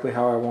exactly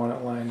how I want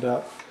it lined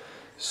up.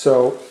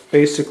 So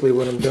basically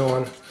what I'm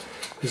doing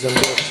is I'm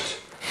just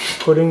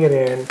putting it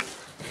in,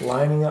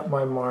 lining up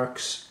my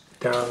marks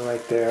down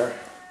right there,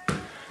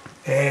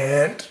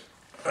 and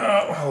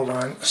hold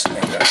on, this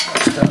thing got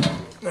messed up.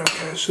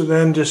 Okay, so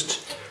then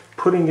just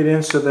putting it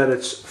in so that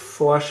it's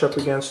flush up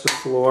against the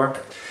floor,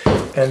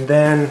 and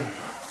then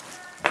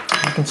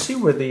you can see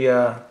where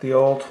the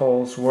old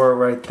holes were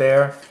right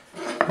there,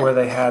 where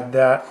they had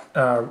that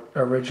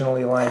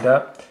originally lined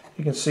up.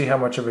 You can see how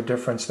much of a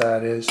difference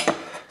that is.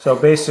 So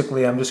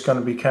basically I'm just going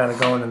to be kind of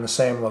going in the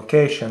same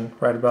location,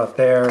 right about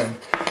there, and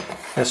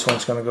this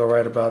one's going to go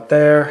right about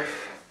there,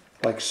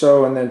 like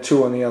so, and then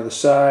two on the other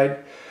side.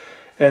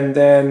 And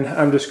then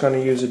I'm just going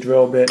to use a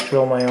drill bit,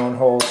 drill my own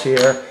holes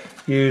here,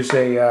 use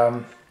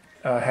a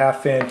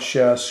 1/2 inch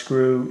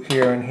screw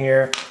here and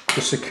here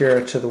to secure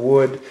it to the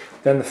wood.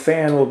 Then the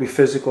fan will be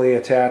physically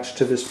attached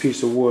to this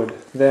piece of wood.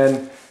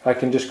 Then I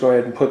can just go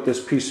ahead and put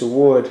this piece of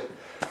wood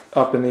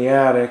up in the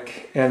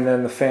attic, and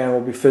then the fan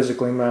will be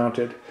physically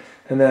mounted.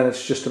 And then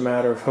it's just a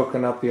matter of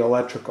hooking up the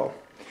electrical.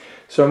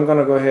 So I'm going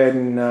to go ahead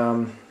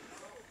and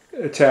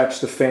attach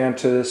the fan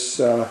to this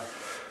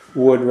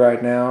wood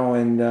right now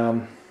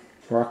and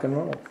rock and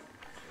roll.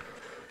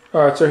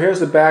 Alright, so here's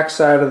the back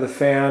side of the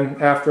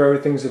fan after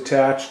everything's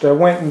attached. I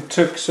went and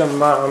took some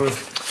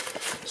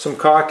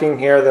caulking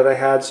here that I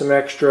had some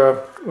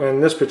extra.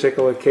 In this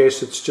particular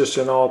case, it's just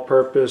an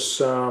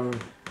all-purpose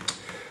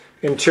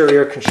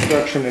interior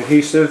construction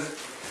adhesive.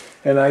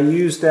 And I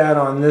used that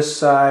on this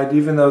side,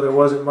 even though there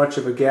wasn't much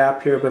of a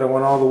gap here, but I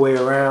went all the way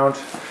around.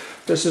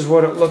 This is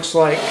what it looks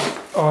like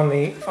on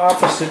the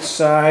opposite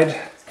side.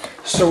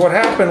 So what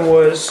happened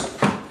was,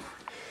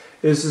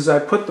 is I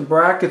put the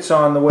brackets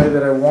on the way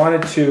that I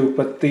wanted to,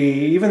 but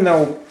even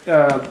though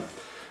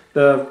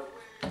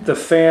the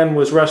fan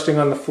was resting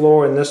on the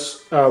floor and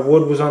this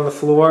wood was on the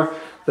floor,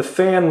 the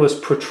fan was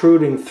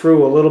protruding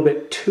through a little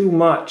bit too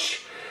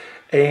much,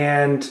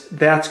 and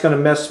that's going to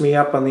mess me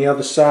up on the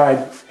other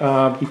side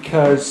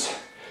because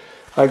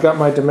I got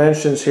my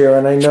dimensions here,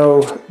 and I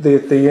know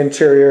that the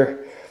interior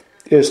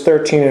is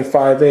 13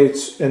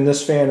 5/8, and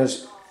this fan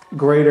is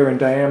greater in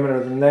diameter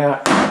than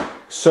that.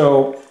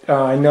 So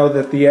I know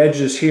that the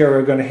edges here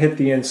are going to hit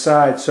the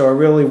inside, so I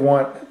really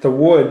want the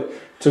wood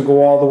to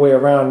go all the way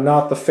around,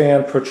 not the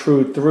fan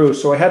protrude through.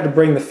 So I had to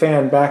bring the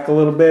fan back a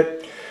little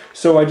bit.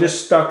 So I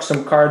just stuck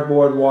some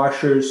cardboard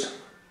washers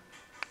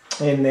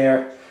in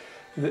there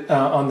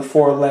on the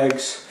four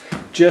legs,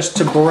 just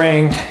to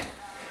bring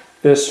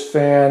this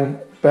fan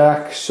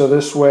back, so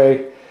this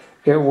way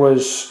it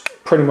was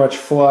pretty much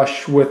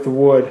flush with the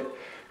wood.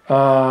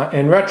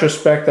 In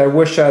retrospect, I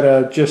wish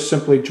I'd just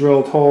simply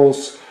drilled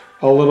holes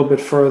a little bit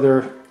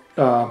further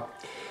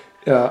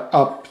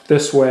up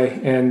this way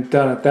and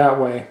done it that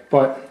way,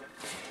 but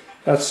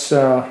that's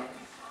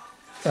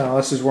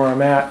this is where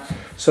I'm at.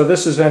 So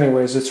this is,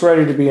 anyways, it's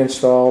ready to be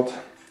installed,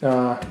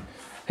 and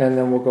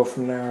then we'll go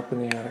from there up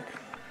in the attic.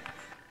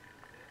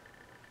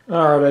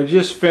 Alright, I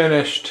just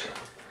finished,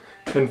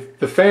 and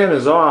the fan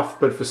is off,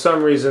 but for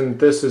some reason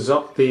this is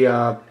up,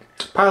 the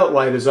pilot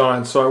light is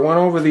on. So I went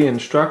over the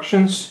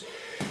instructions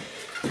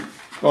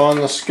on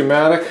the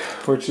schematic,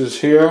 which is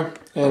here,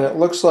 and it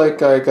looks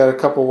like I got a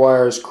couple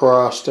wires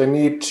crossed. I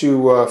need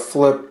to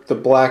flip the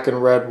black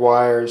and red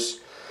wires.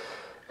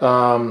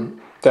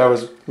 That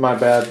was my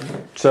bad.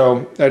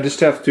 So I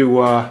just have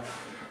to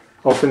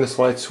open this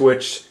light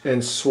switch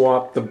and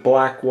swap the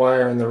black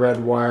wire and the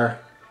red wire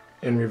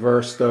and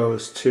reverse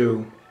those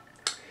two.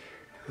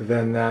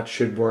 Then that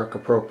should work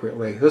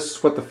appropriately. This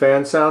is what the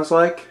fan sounds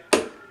like.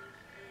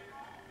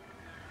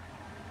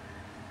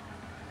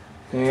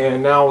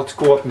 And now let's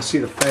go up and see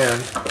the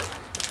fan.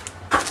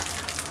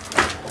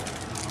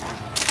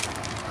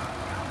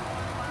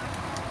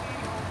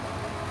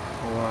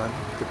 Hold on,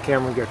 the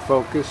camera get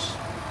focused.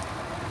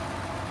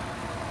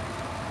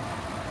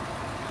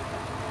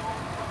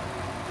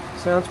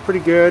 Sounds pretty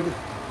good.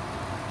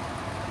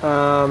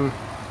 I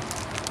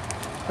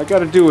got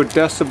to do a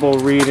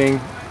decibel reading.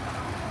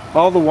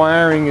 All the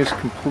wiring is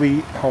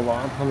complete. Hold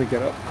on, let me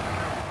get up.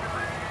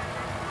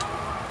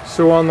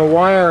 So on the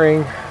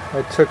wiring,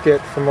 I took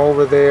it from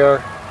over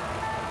there,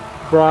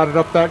 brought it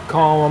up that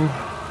column,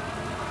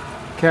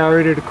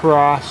 carried it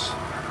across,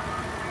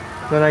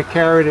 then I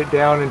carried it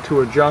down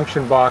into a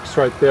junction box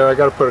right there. I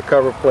got to put a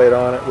cover plate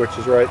on it, which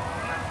is right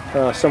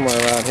somewhere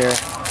around here.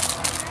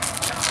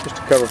 Just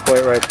a cover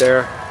plate right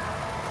there.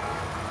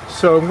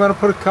 So I'm going to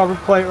put a cover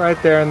plate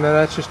right there, and then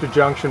that's just a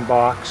junction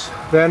box.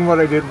 Then what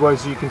I did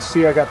was, you can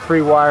see I got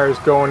 3 wires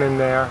going in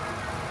there.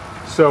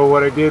 So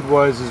what I did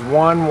was, is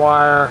one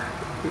wire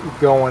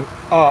going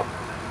up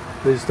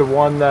is the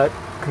one that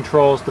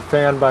controls the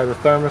fan by the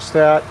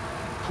thermostat,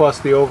 plus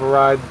the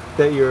override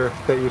that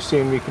you're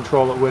seeing me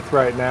control it with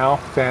right now,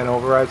 fan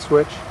override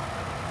switch.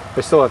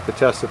 I still have to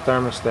test the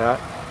thermostat.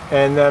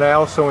 And then I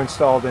also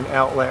installed an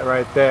outlet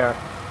right there.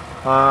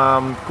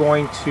 I'm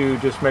going to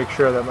just make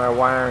sure that my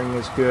wiring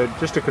is good,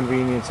 just a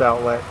convenience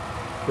outlet,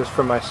 just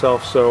for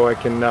myself, so I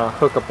can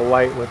hook up a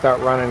light without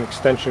running an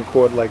extension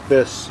cord like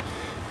this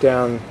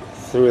down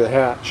through the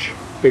hatch.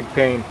 Big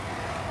pain.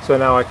 So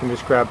now I can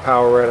just grab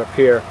power right up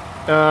here.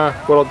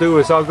 What I'll do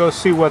is I'll go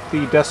see what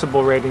the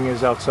decibel rating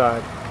is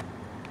outside.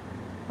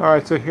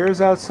 Alright, so here's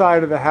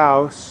outside of the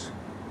house.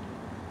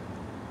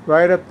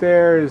 Right up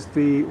there is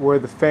where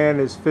the fan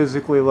is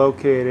physically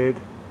located.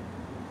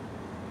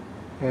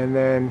 And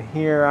then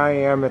here I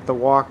am at the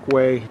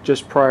walkway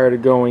just prior to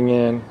going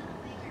in.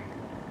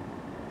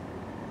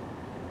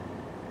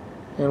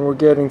 And we're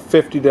getting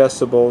 50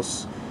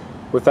 decibels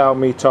without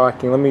me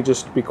talking. Let me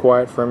just be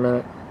quiet for a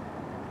minute.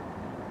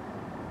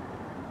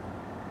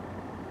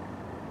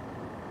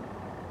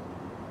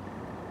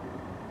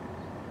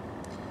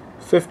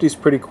 '50's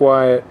pretty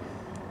quiet.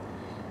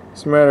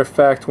 As a matter of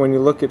fact, when you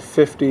look at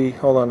 50,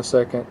 hold on a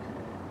second.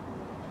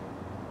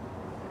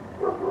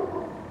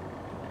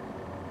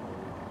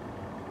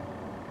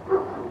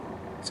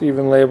 It's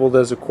even labeled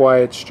as a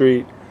quiet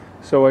street.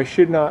 So I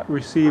should not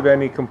receive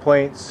any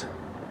complaints,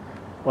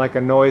 like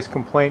a noise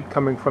complaint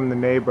coming from the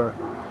neighbor.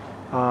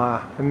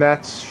 And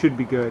that should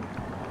be good.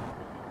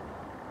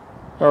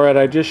 Alright,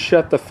 I just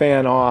shut the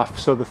fan off.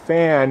 So the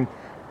fan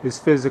is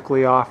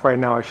physically off right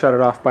now. I shut it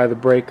off by the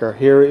breaker.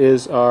 Here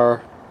is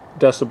our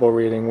decibel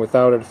reading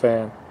without a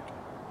fan.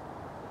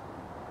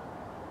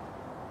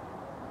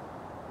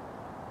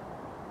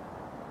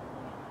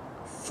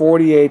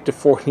 .48 to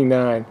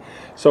 49.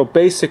 So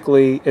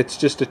basically it's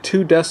just a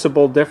 2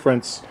 decibel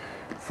difference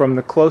from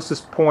the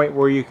closest point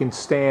where you can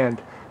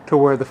stand to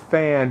where the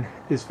fan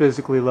is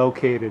physically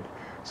located.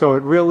 So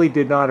it really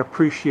did not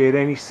appreciate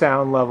any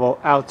sound level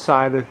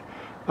outside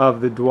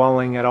of the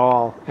dwelling at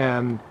all.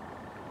 And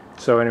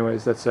so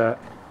anyways, that's that.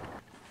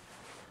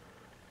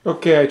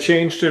 Okay, I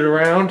changed it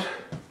around.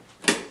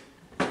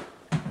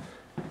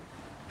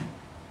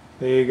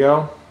 There you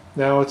go.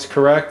 Now it's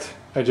correct.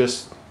 That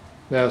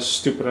was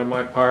stupid on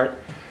my part.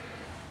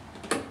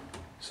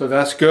 So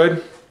that's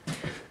good.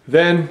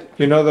 Then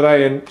you know that I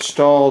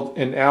installed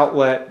an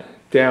outlet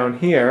down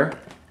here,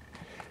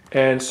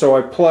 and so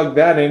I plugged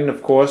that in.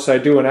 Of course, I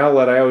do an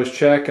outlet, I always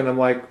check, and I'm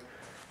like,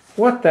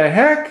 what the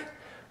heck?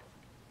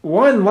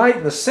 One light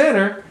in the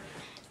center?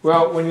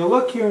 Well, when you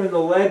look here in the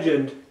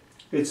legend,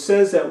 it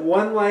says that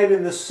one light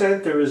in the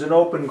center is an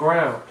open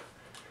ground.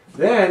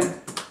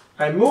 Then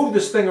I move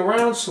this thing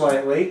around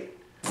slightly,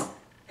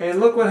 and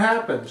look what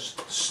happens.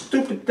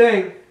 Stupid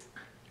thing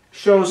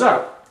shows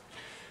up.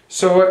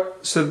 So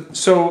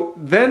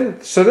then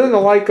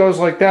the light goes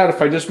like that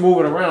if I just move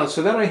it around.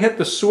 So then I hit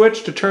the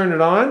switch to turn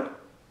it on.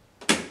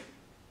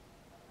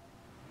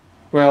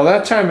 Well,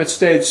 that time it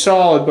stayed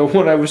solid, but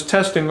when I was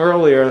testing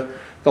earlier,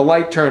 the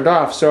light turned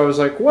off. So I was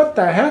like, what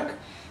the heck?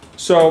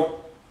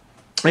 So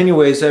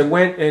anyways, I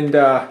went and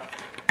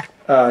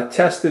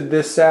tested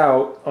this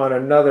out on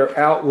another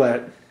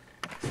outlet.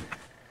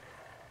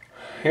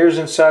 Here's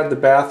inside the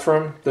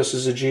bathroom. This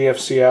is a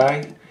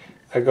GFCI.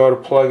 I go to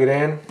plug it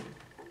in.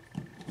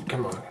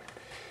 Come on.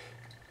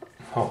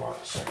 Hold on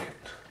a second.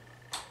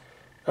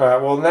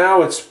 Well,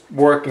 now it's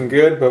working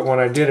good, but when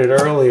I did it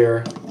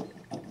earlier,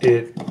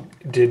 it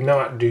did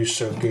not do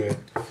so good.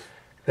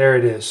 There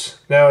it is.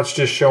 Now it's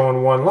just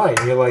showing one light.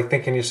 And you're like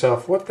thinking to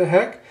yourself, what the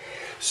heck?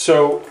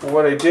 So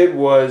what I did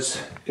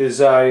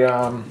is I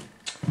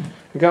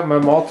got my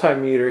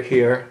multimeter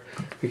here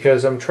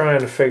because I'm trying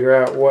to figure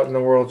out what in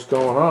the world's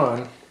going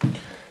on.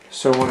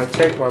 So when I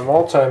take my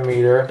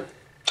multimeter,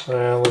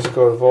 let's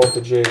go to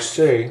voltage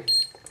AC,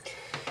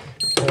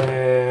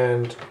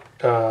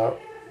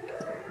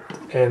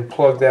 and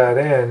plug that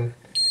in.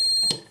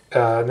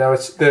 Now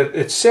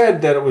it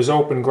said that it was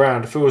open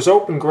ground. If it was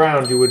open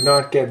ground, you would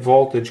not get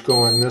voltage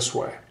going this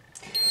way.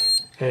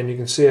 And you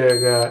can see I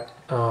got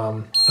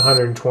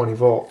 120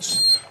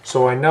 volts.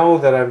 So I know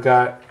that I've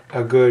got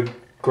a good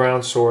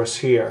ground source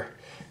here.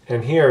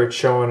 And here it's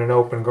showing an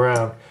open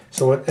ground.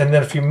 So and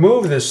then if you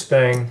move this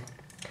thing,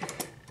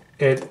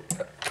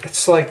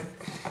 it's like,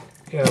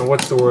 you know,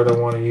 what's the word I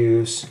want to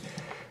use?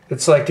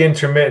 It's like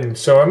intermittent.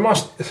 So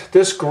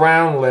this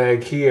ground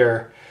leg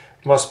here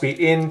must be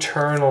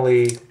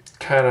internally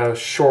kind of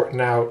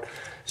shorten out.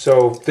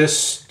 So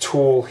this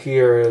tool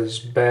here is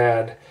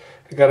bad.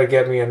 I got to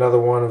get me another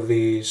one of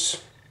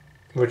these,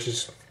 which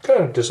is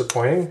kind of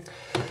disappointing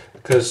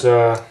because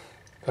I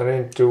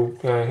didn't do,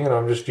 you know,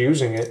 I'm just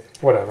using it,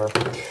 whatever.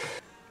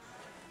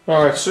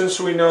 All right, since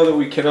we know that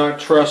we cannot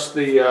trust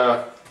the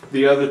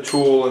other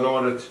tool in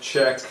order to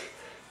check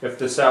if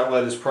this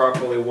outlet is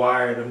properly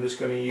wired, I'm just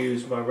going to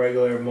use my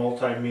regular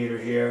multimeter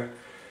here.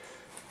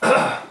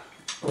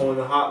 On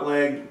the hot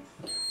leg,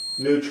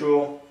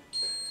 neutral,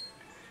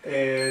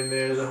 and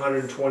there's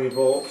 120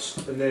 volts,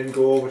 and then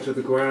go over to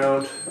the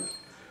ground.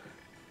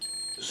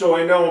 So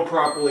I know I'm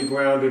properly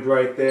grounded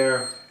right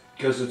there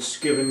because it's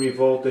giving me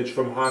voltage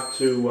from hot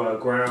to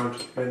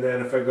ground, and then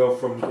if I go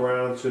from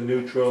ground to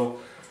neutral,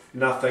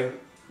 nothing,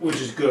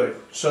 which is good.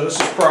 So this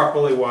is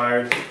properly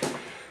wired.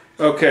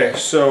 Okay,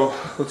 so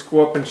let's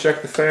go up and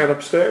check the fan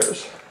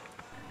upstairs.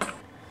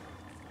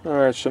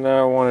 Alright, so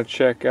now I want to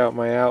check out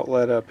my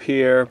outlet up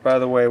here. By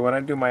the way, when I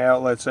do my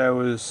outlets, I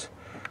always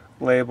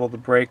label the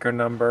breaker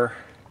number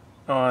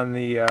on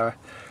the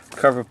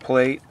cover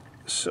plate.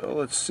 So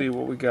let's see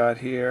what we got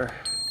here.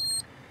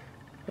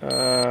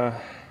 Okay,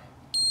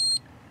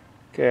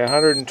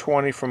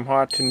 120 from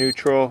hot to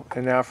neutral,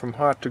 and now from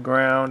hot to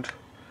ground.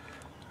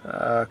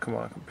 Come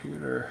on,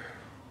 computer.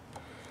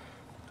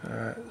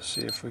 Alright, let's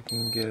see if we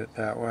can get it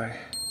that way.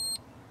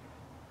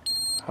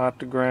 Hot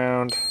to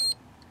ground.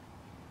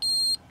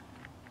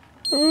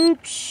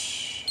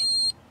 Oops.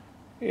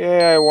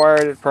 Yeah, I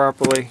wired it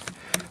properly.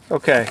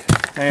 Okay,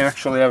 I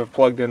actually have it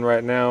plugged in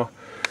right now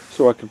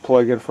so I can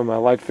plug in for my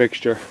light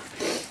fixture.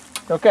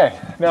 Okay,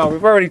 now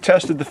we've already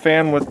tested the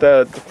fan with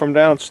from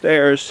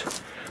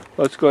downstairs.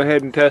 Let's go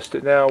ahead and test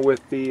it now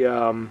with the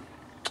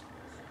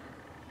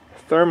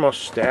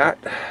thermostat.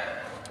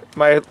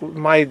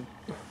 My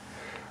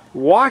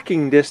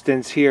walking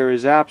distance here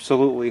is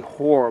absolutely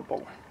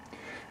horrible.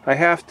 I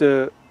have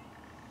to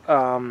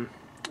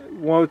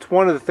well, it's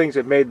one of the things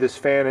that made this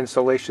fan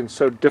installation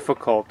so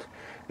difficult.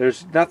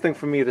 There's nothing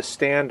for me to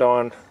stand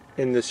on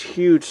in this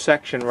huge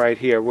section right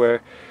here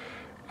where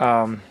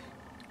and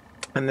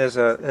there's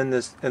in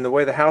the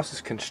way the house is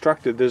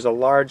constructed, there's a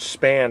large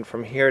span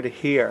from here to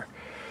here.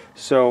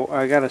 So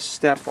I got to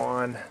step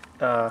on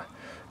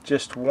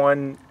just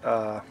one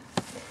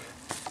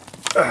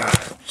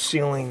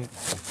ceiling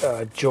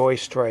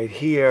joist right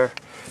here,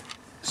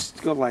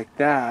 go like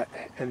that,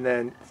 and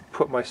then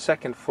put my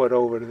second foot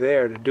over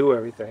there to do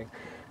everything.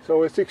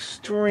 So it's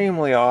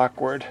extremely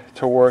awkward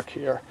to work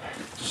here.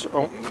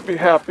 So be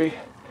happy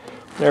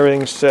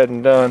everything's said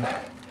and done.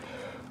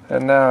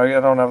 And now I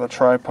don't have the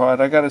tripod.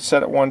 I got it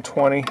set at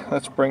 120.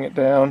 Let's bring it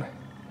down.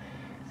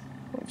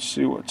 Let's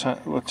see what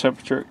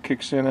temperature it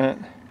kicks in at.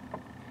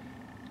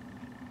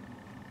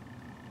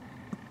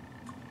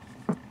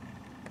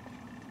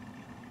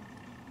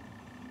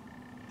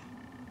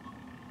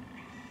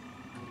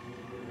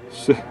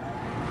 So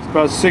it's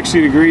about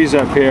 60 degrees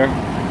up here.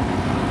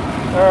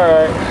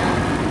 Alright.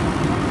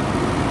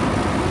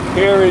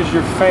 Here is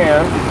your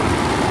fan.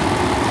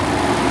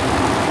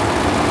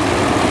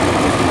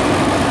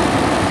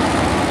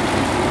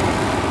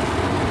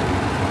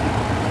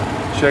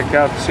 Check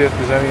out to see if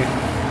there's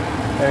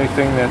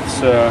anything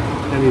that's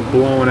any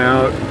blown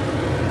out.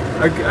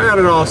 I got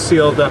it all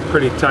sealed up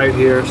pretty tight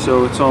here,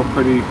 so it's all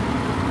pretty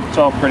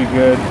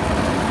good.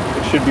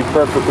 It should be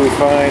perfectly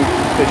fine.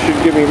 It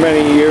should give me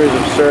many years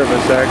of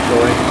service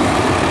actually.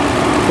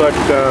 But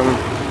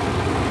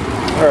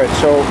all right,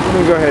 so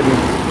let me go ahead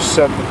and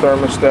set the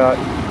thermostat.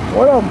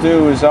 What I'll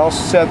do is I'll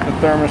set the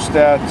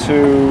thermostat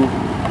to,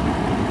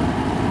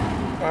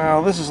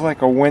 well, this is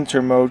like a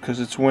winter mode because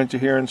it's winter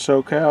here in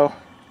SoCal.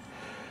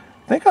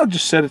 I think I'll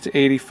just set it to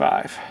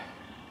 85.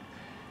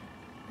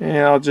 And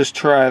I'll just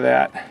try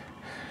that.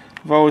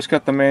 I've always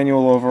got the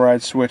manual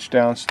override switch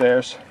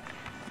downstairs.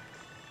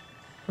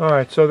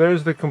 Alright, so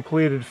there's the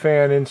completed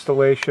fan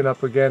installation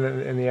up again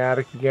in the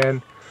attic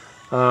again.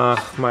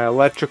 My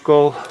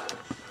electrical,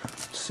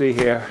 let's see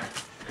here.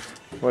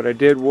 What I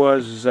did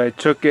was I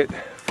took it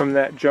from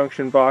that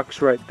junction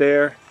box right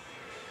there,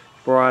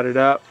 brought it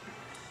up,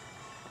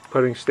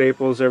 putting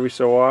staples every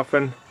so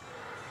often.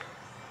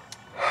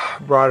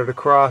 Brought it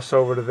across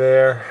over to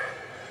there,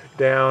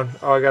 down.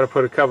 Oh, I got to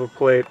put a cover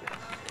plate.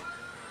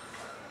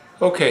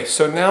 Okay,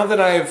 so now that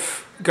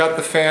I've got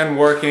the fan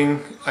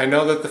working, I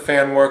know that the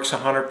fan works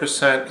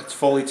 100%, it's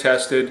fully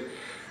tested.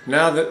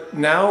 Now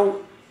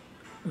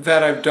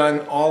that I've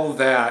done all of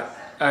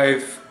that,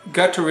 I've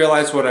got to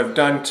realize what I've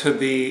done to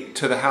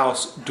the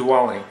house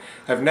dwelling.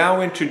 I've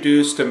now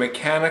introduced a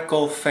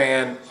mechanical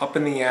fan up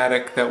in the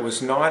attic that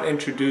was not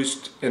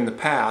introduced in the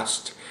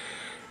past,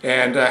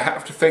 and I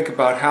have to think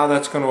about how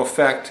that's going to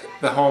affect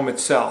the home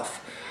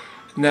itself.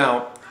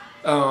 Now,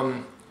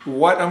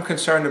 what I'm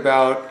concerned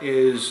about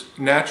is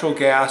natural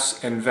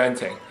gas and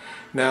venting.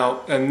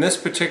 Now, in this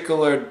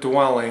particular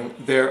dwelling,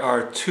 there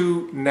are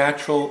two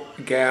natural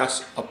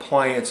gas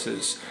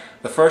appliances.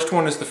 The first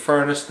one is the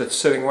furnace that's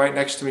sitting right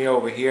next to me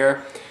over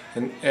here,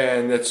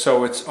 and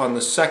so it's on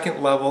the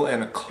second level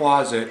in a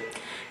closet,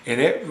 and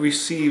it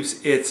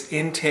receives its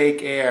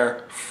intake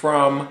air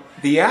from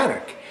the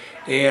attic.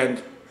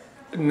 And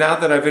now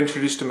that I've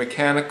introduced a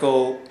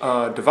mechanical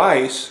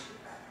device,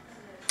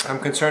 I'm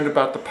concerned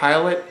about the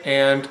pilot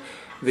and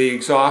the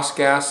exhaust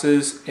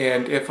gases,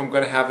 and if I'm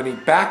going to have any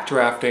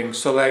backdrafting.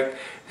 So like,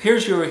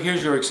 here's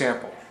your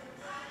example.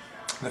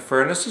 The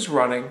furnace is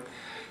running.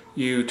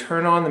 You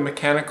turn on the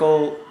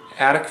mechanical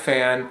attic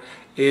fan.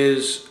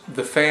 Is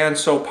the fan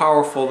so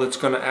powerful that it's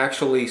going to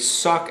actually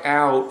suck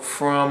out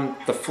from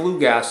the flue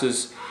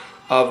gases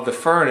of the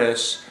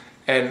furnace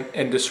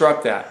and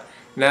disrupt that?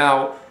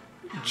 Now,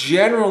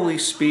 generally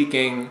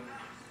speaking,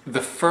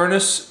 the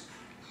furnace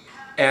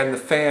and the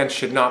fan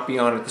should not be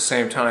on at the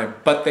same time,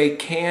 but they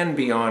can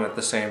be on at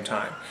the same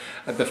time.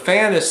 The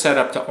fan is set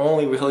up to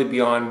only really be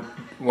on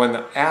when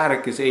the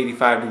attic is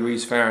 85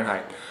 degrees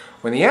Fahrenheit.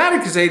 When the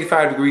attic is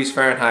 85 degrees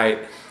Fahrenheit,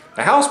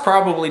 the house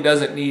probably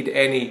doesn't need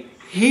any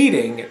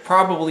heating, it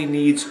probably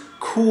needs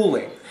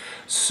cooling.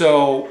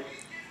 So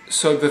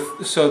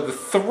the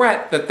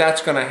threat that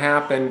that's going to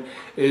happen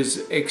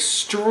is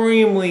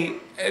extremely,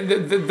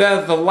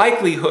 the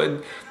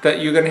likelihood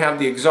that you're going to have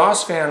the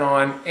exhaust fan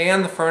on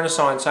and the furnace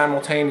on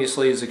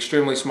simultaneously is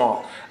extremely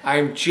small.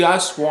 I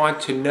just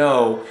want to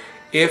know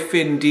if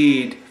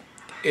indeed,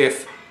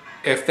 if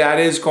that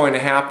is going to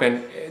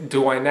happen,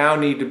 do I now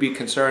need to be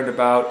concerned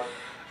about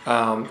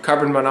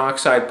carbon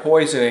monoxide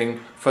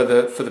poisoning for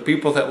the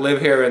people that live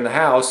here in the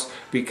house,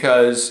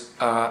 because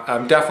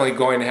I'm definitely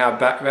going to have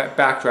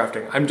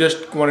backdrafting. I'm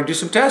just going to do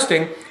some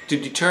testing to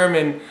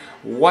determine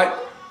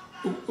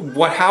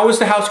how is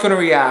the house going to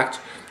react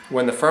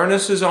when the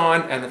furnace is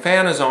on and the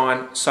fan is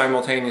on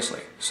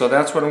simultaneously. So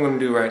that's what I'm going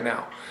to do right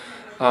now.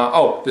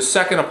 Oh, the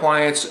second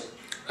appliance,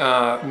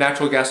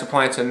 natural gas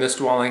appliance in this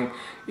dwelling,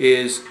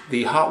 is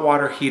the hot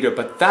water heater,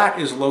 but that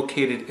is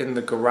located in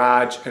the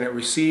garage, and it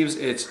receives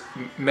its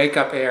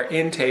makeup air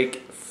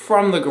intake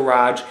from the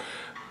garage,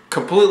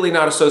 completely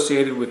not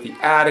associated with the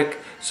attic,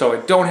 so I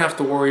don't have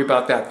to worry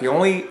about that. The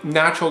only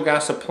natural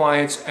gas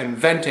appliance and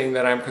venting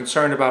that I'm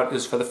concerned about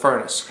is for the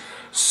furnace.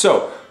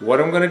 So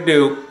what I'm going to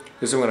do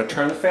is I'm going to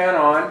turn the fan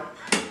on.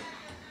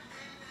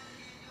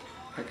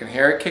 I can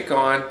hear it kick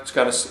on. It's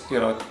got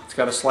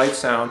a slight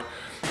sound.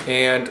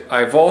 And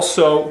I've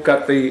also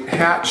got the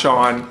hatch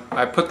on.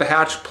 I put the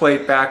hatch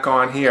plate back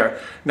on here.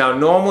 Now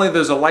normally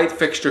there's a light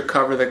fixture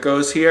cover that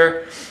goes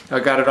here. I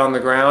got it on the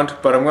ground,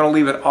 but I'm going to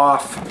leave it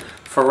off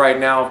for right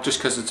now just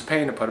because it's a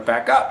pain to put it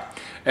back up.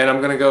 And I'm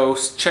going to go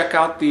check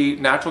out the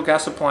natural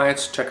gas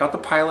appliance, check out the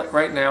pilot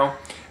right now,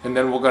 and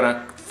then we're going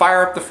to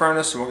fire up the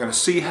furnace and we're going to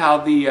see how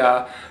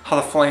the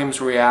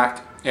flames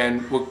react,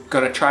 and we're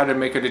going to try to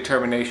make a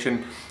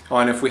determination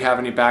on if we have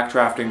any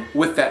backdrafting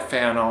with that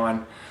fan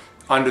on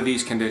under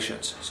these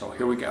conditions. So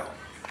here we go.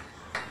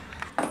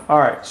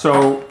 Alright,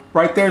 so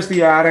right there's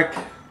the attic.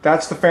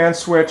 That's the fan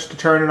switch to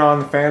turn it on.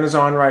 The fan is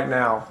on right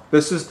now.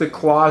 This is the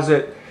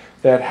closet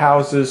that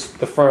houses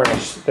the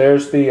furnace.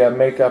 There's the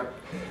makeup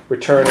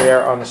return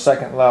air on the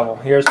second level.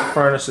 Here's the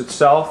furnace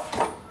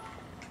itself.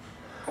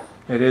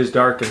 It is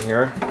dark in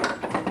here.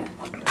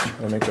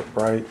 I'll make it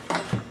bright.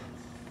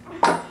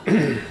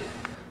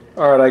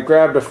 Alright, I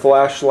grabbed a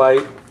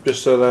flashlight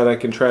just so that I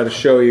can try to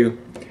show you.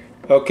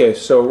 Okay,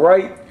 so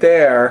right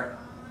there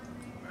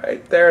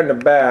in the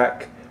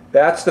back,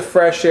 that's the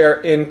fresh air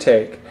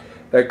intake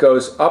that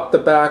goes up the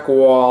back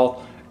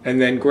wall and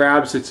then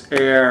grabs its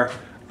air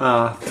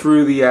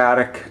through the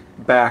attic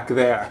back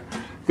there.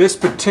 This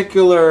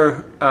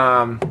particular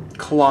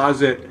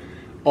closet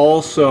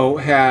also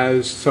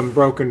has some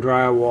broken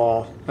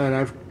drywall, and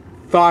I've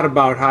thought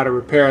about how to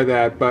repair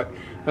that, but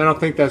I don't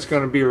think that's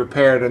going to be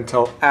repaired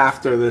until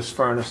after this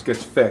furnace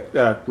gets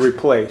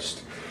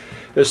replaced.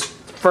 This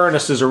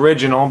furnace is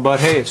original, but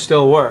hey, it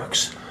still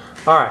works.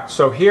 Alright,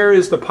 so here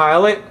is the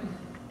pilot.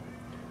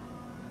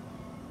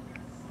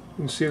 You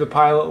can see the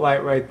pilot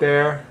light right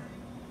there,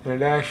 and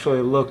it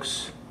actually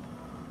looks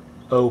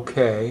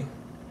okay.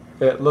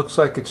 It looks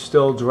like it's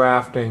still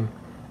drafting.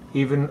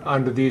 Even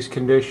under these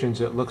conditions,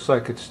 it looks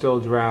like it's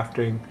still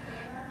drafting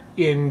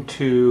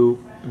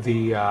into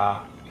the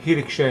heat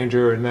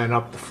exchanger and then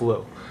up the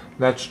flue.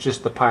 That's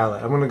just the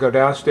pilot. I'm going to go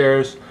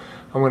downstairs,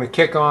 I'm going to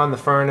kick on the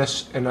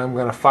furnace, and I'm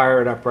going to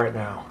fire it up right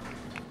now.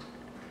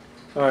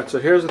 Alright, so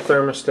here's the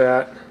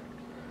thermostat.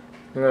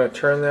 I'm going to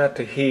turn that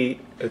to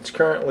heat. It's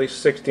currently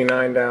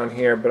 69 down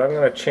here, but I'm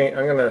going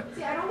to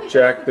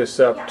jack this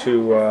up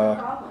to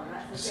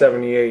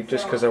 78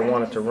 just because I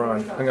want it to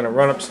run. I'm going to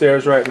run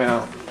upstairs right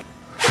now.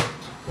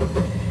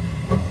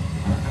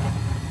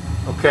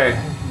 Okay,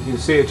 you can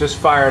see it just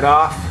fired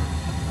off.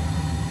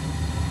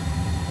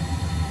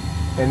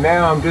 And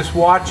now I'm just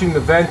watching the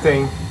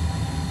venting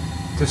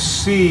to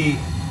see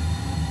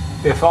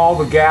if all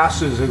the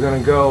gases are going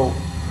to go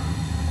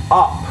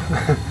up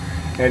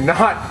and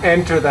not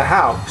enter the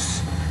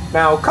house.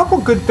 Now, a couple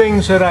good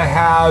things that I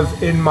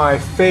have in my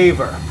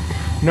favor.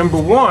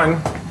 Number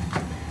one,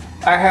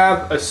 I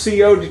have a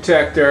CO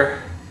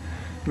detector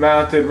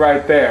mounted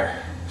right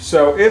there.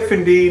 So if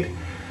indeed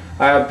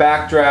I have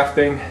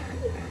backdrafting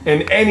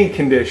in any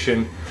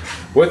condition,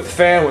 with the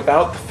fan,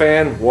 without the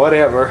fan,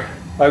 whatever,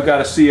 I've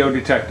got a CO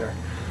detector.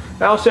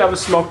 I also have a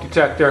smoke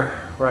detector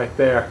right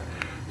there.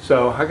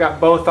 So I got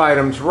both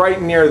items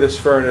right near this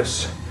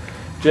furnace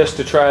just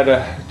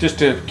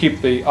to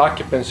keep the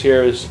occupants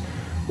here as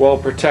well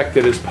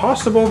protected as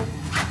possible.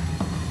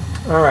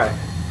 Alright,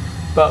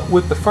 but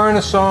with the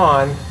furnace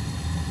on,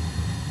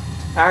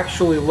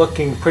 actually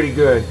looking pretty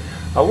good.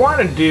 I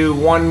want to do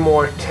one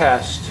more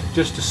test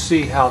just to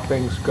see how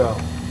things go.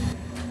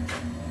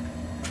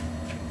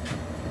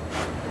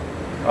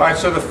 Alright,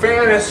 so the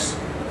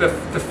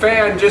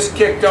fan just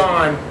kicked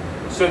on,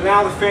 so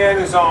now the fan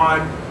is on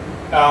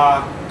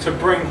to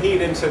bring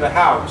heat into the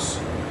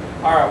house.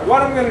 Alright,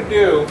 what I'm going to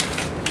do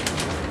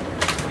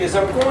is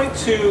I'm going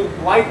to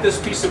light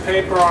this piece of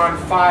paper on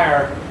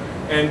fire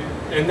and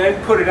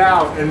then put it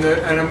out, and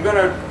I'm going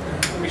to,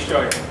 let me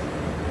show you.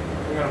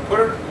 I'm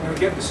going to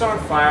get this on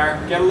fire,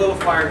 get a little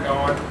fire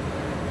going,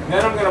 and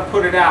then I'm going to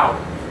put it out,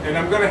 and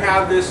I'm going to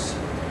have this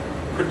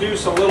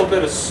produce a little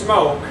bit of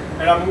smoke,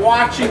 and I'm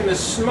watching the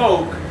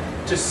smoke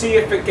to see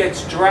if it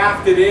gets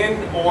drafted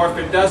in or if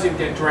it doesn't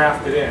get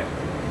drafted in.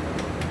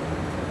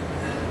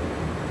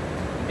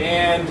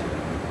 And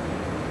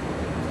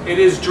it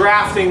is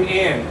drafting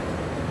in.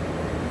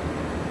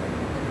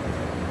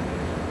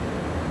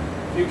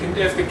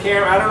 If the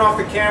camera, I don't know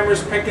if the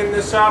camera's picking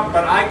this up,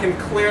 but I can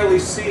clearly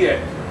see it,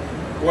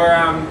 where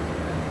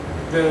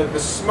the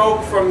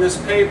smoke from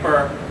this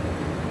paper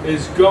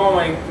is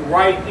going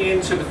right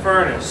into the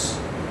furnace.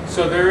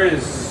 So there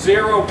is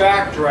zero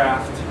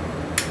backdraft.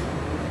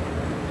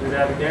 Do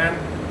that again.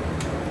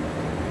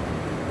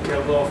 Get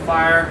a little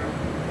fire,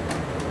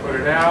 put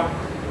it out.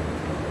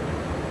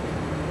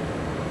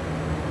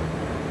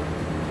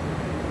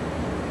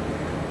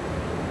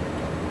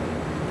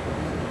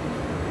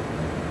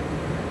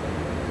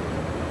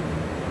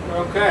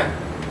 Okay.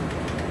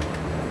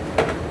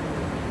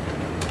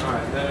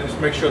 Alright, then just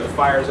make sure the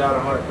fire's out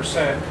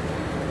 100%.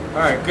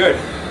 Alright, good.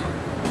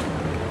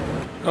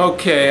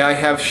 Okay, I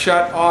have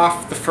shut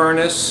off the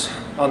furnace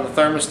on the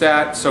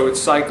thermostat, so it's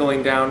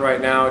cycling down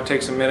right now. It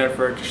takes a minute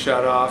for it to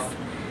shut off.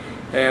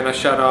 And I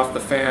shut off the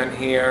fan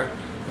here.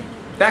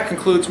 That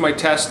concludes my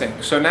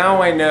testing. So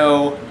now I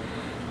know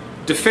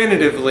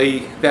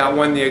definitively that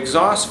when the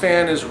exhaust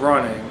fan is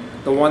running,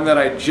 the one that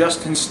I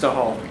just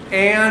installed,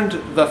 and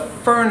the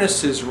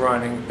furnace is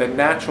running, the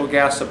natural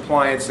gas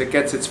appliance that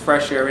gets its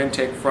fresh air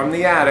intake from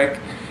the attic,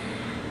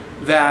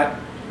 that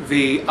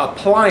the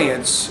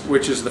appliance,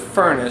 which is the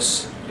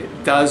furnace,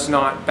 it does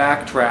not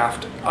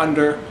backdraft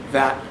under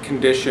that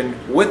condition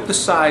with the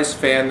size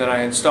fan that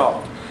I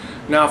installed.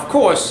 Now, of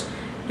course,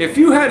 if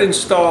you had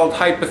installed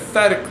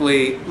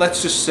hypothetically,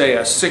 let's just say a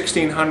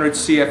 1600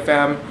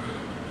 CFM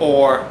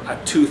or a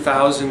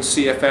 2000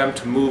 CFM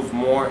to move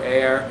more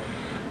air,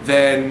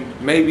 then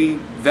maybe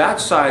that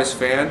size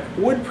fan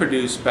would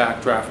produce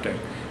backdrafting.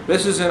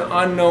 This is an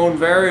unknown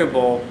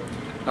variable,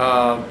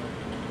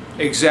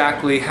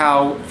 exactly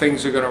how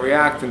things are going to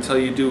react until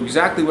you do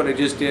exactly what I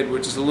just did,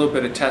 which is a little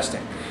bit of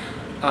testing.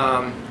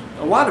 A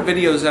lot of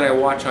videos that I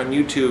watch on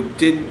YouTube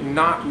did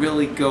not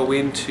really go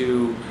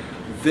into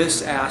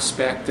this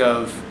aspect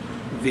of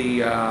the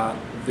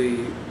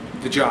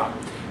job.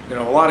 You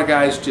know, a lot of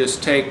guys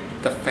just take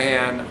the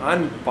fan,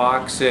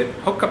 unbox it,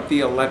 hook up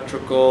the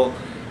electrical.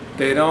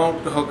 They don't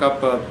hook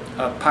up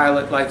a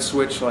pilot light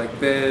switch like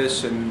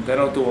this, and they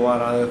don't do a lot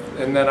of,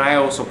 and then I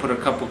also put a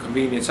couple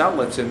convenience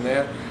outlets in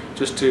there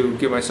just to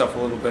give myself a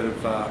little bit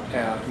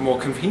of more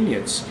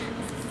convenience,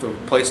 the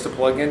place to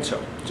plug into,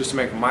 just to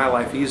make my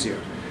life easier.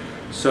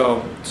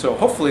 So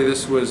hopefully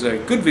this was a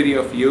good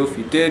video for you. If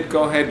you did,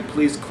 go ahead and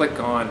please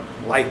click on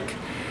like,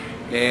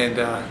 and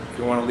if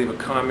you want to leave a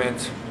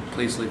comment,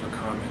 please leave a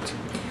comment.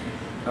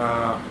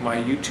 My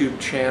YouTube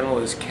channel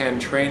is Ken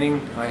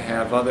Training. I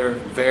have other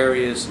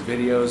various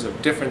videos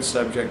of different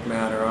subject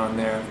matter on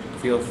there.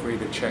 Feel free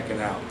to check it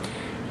out.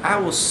 I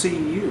will see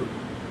you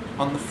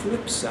on the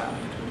flip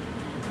side.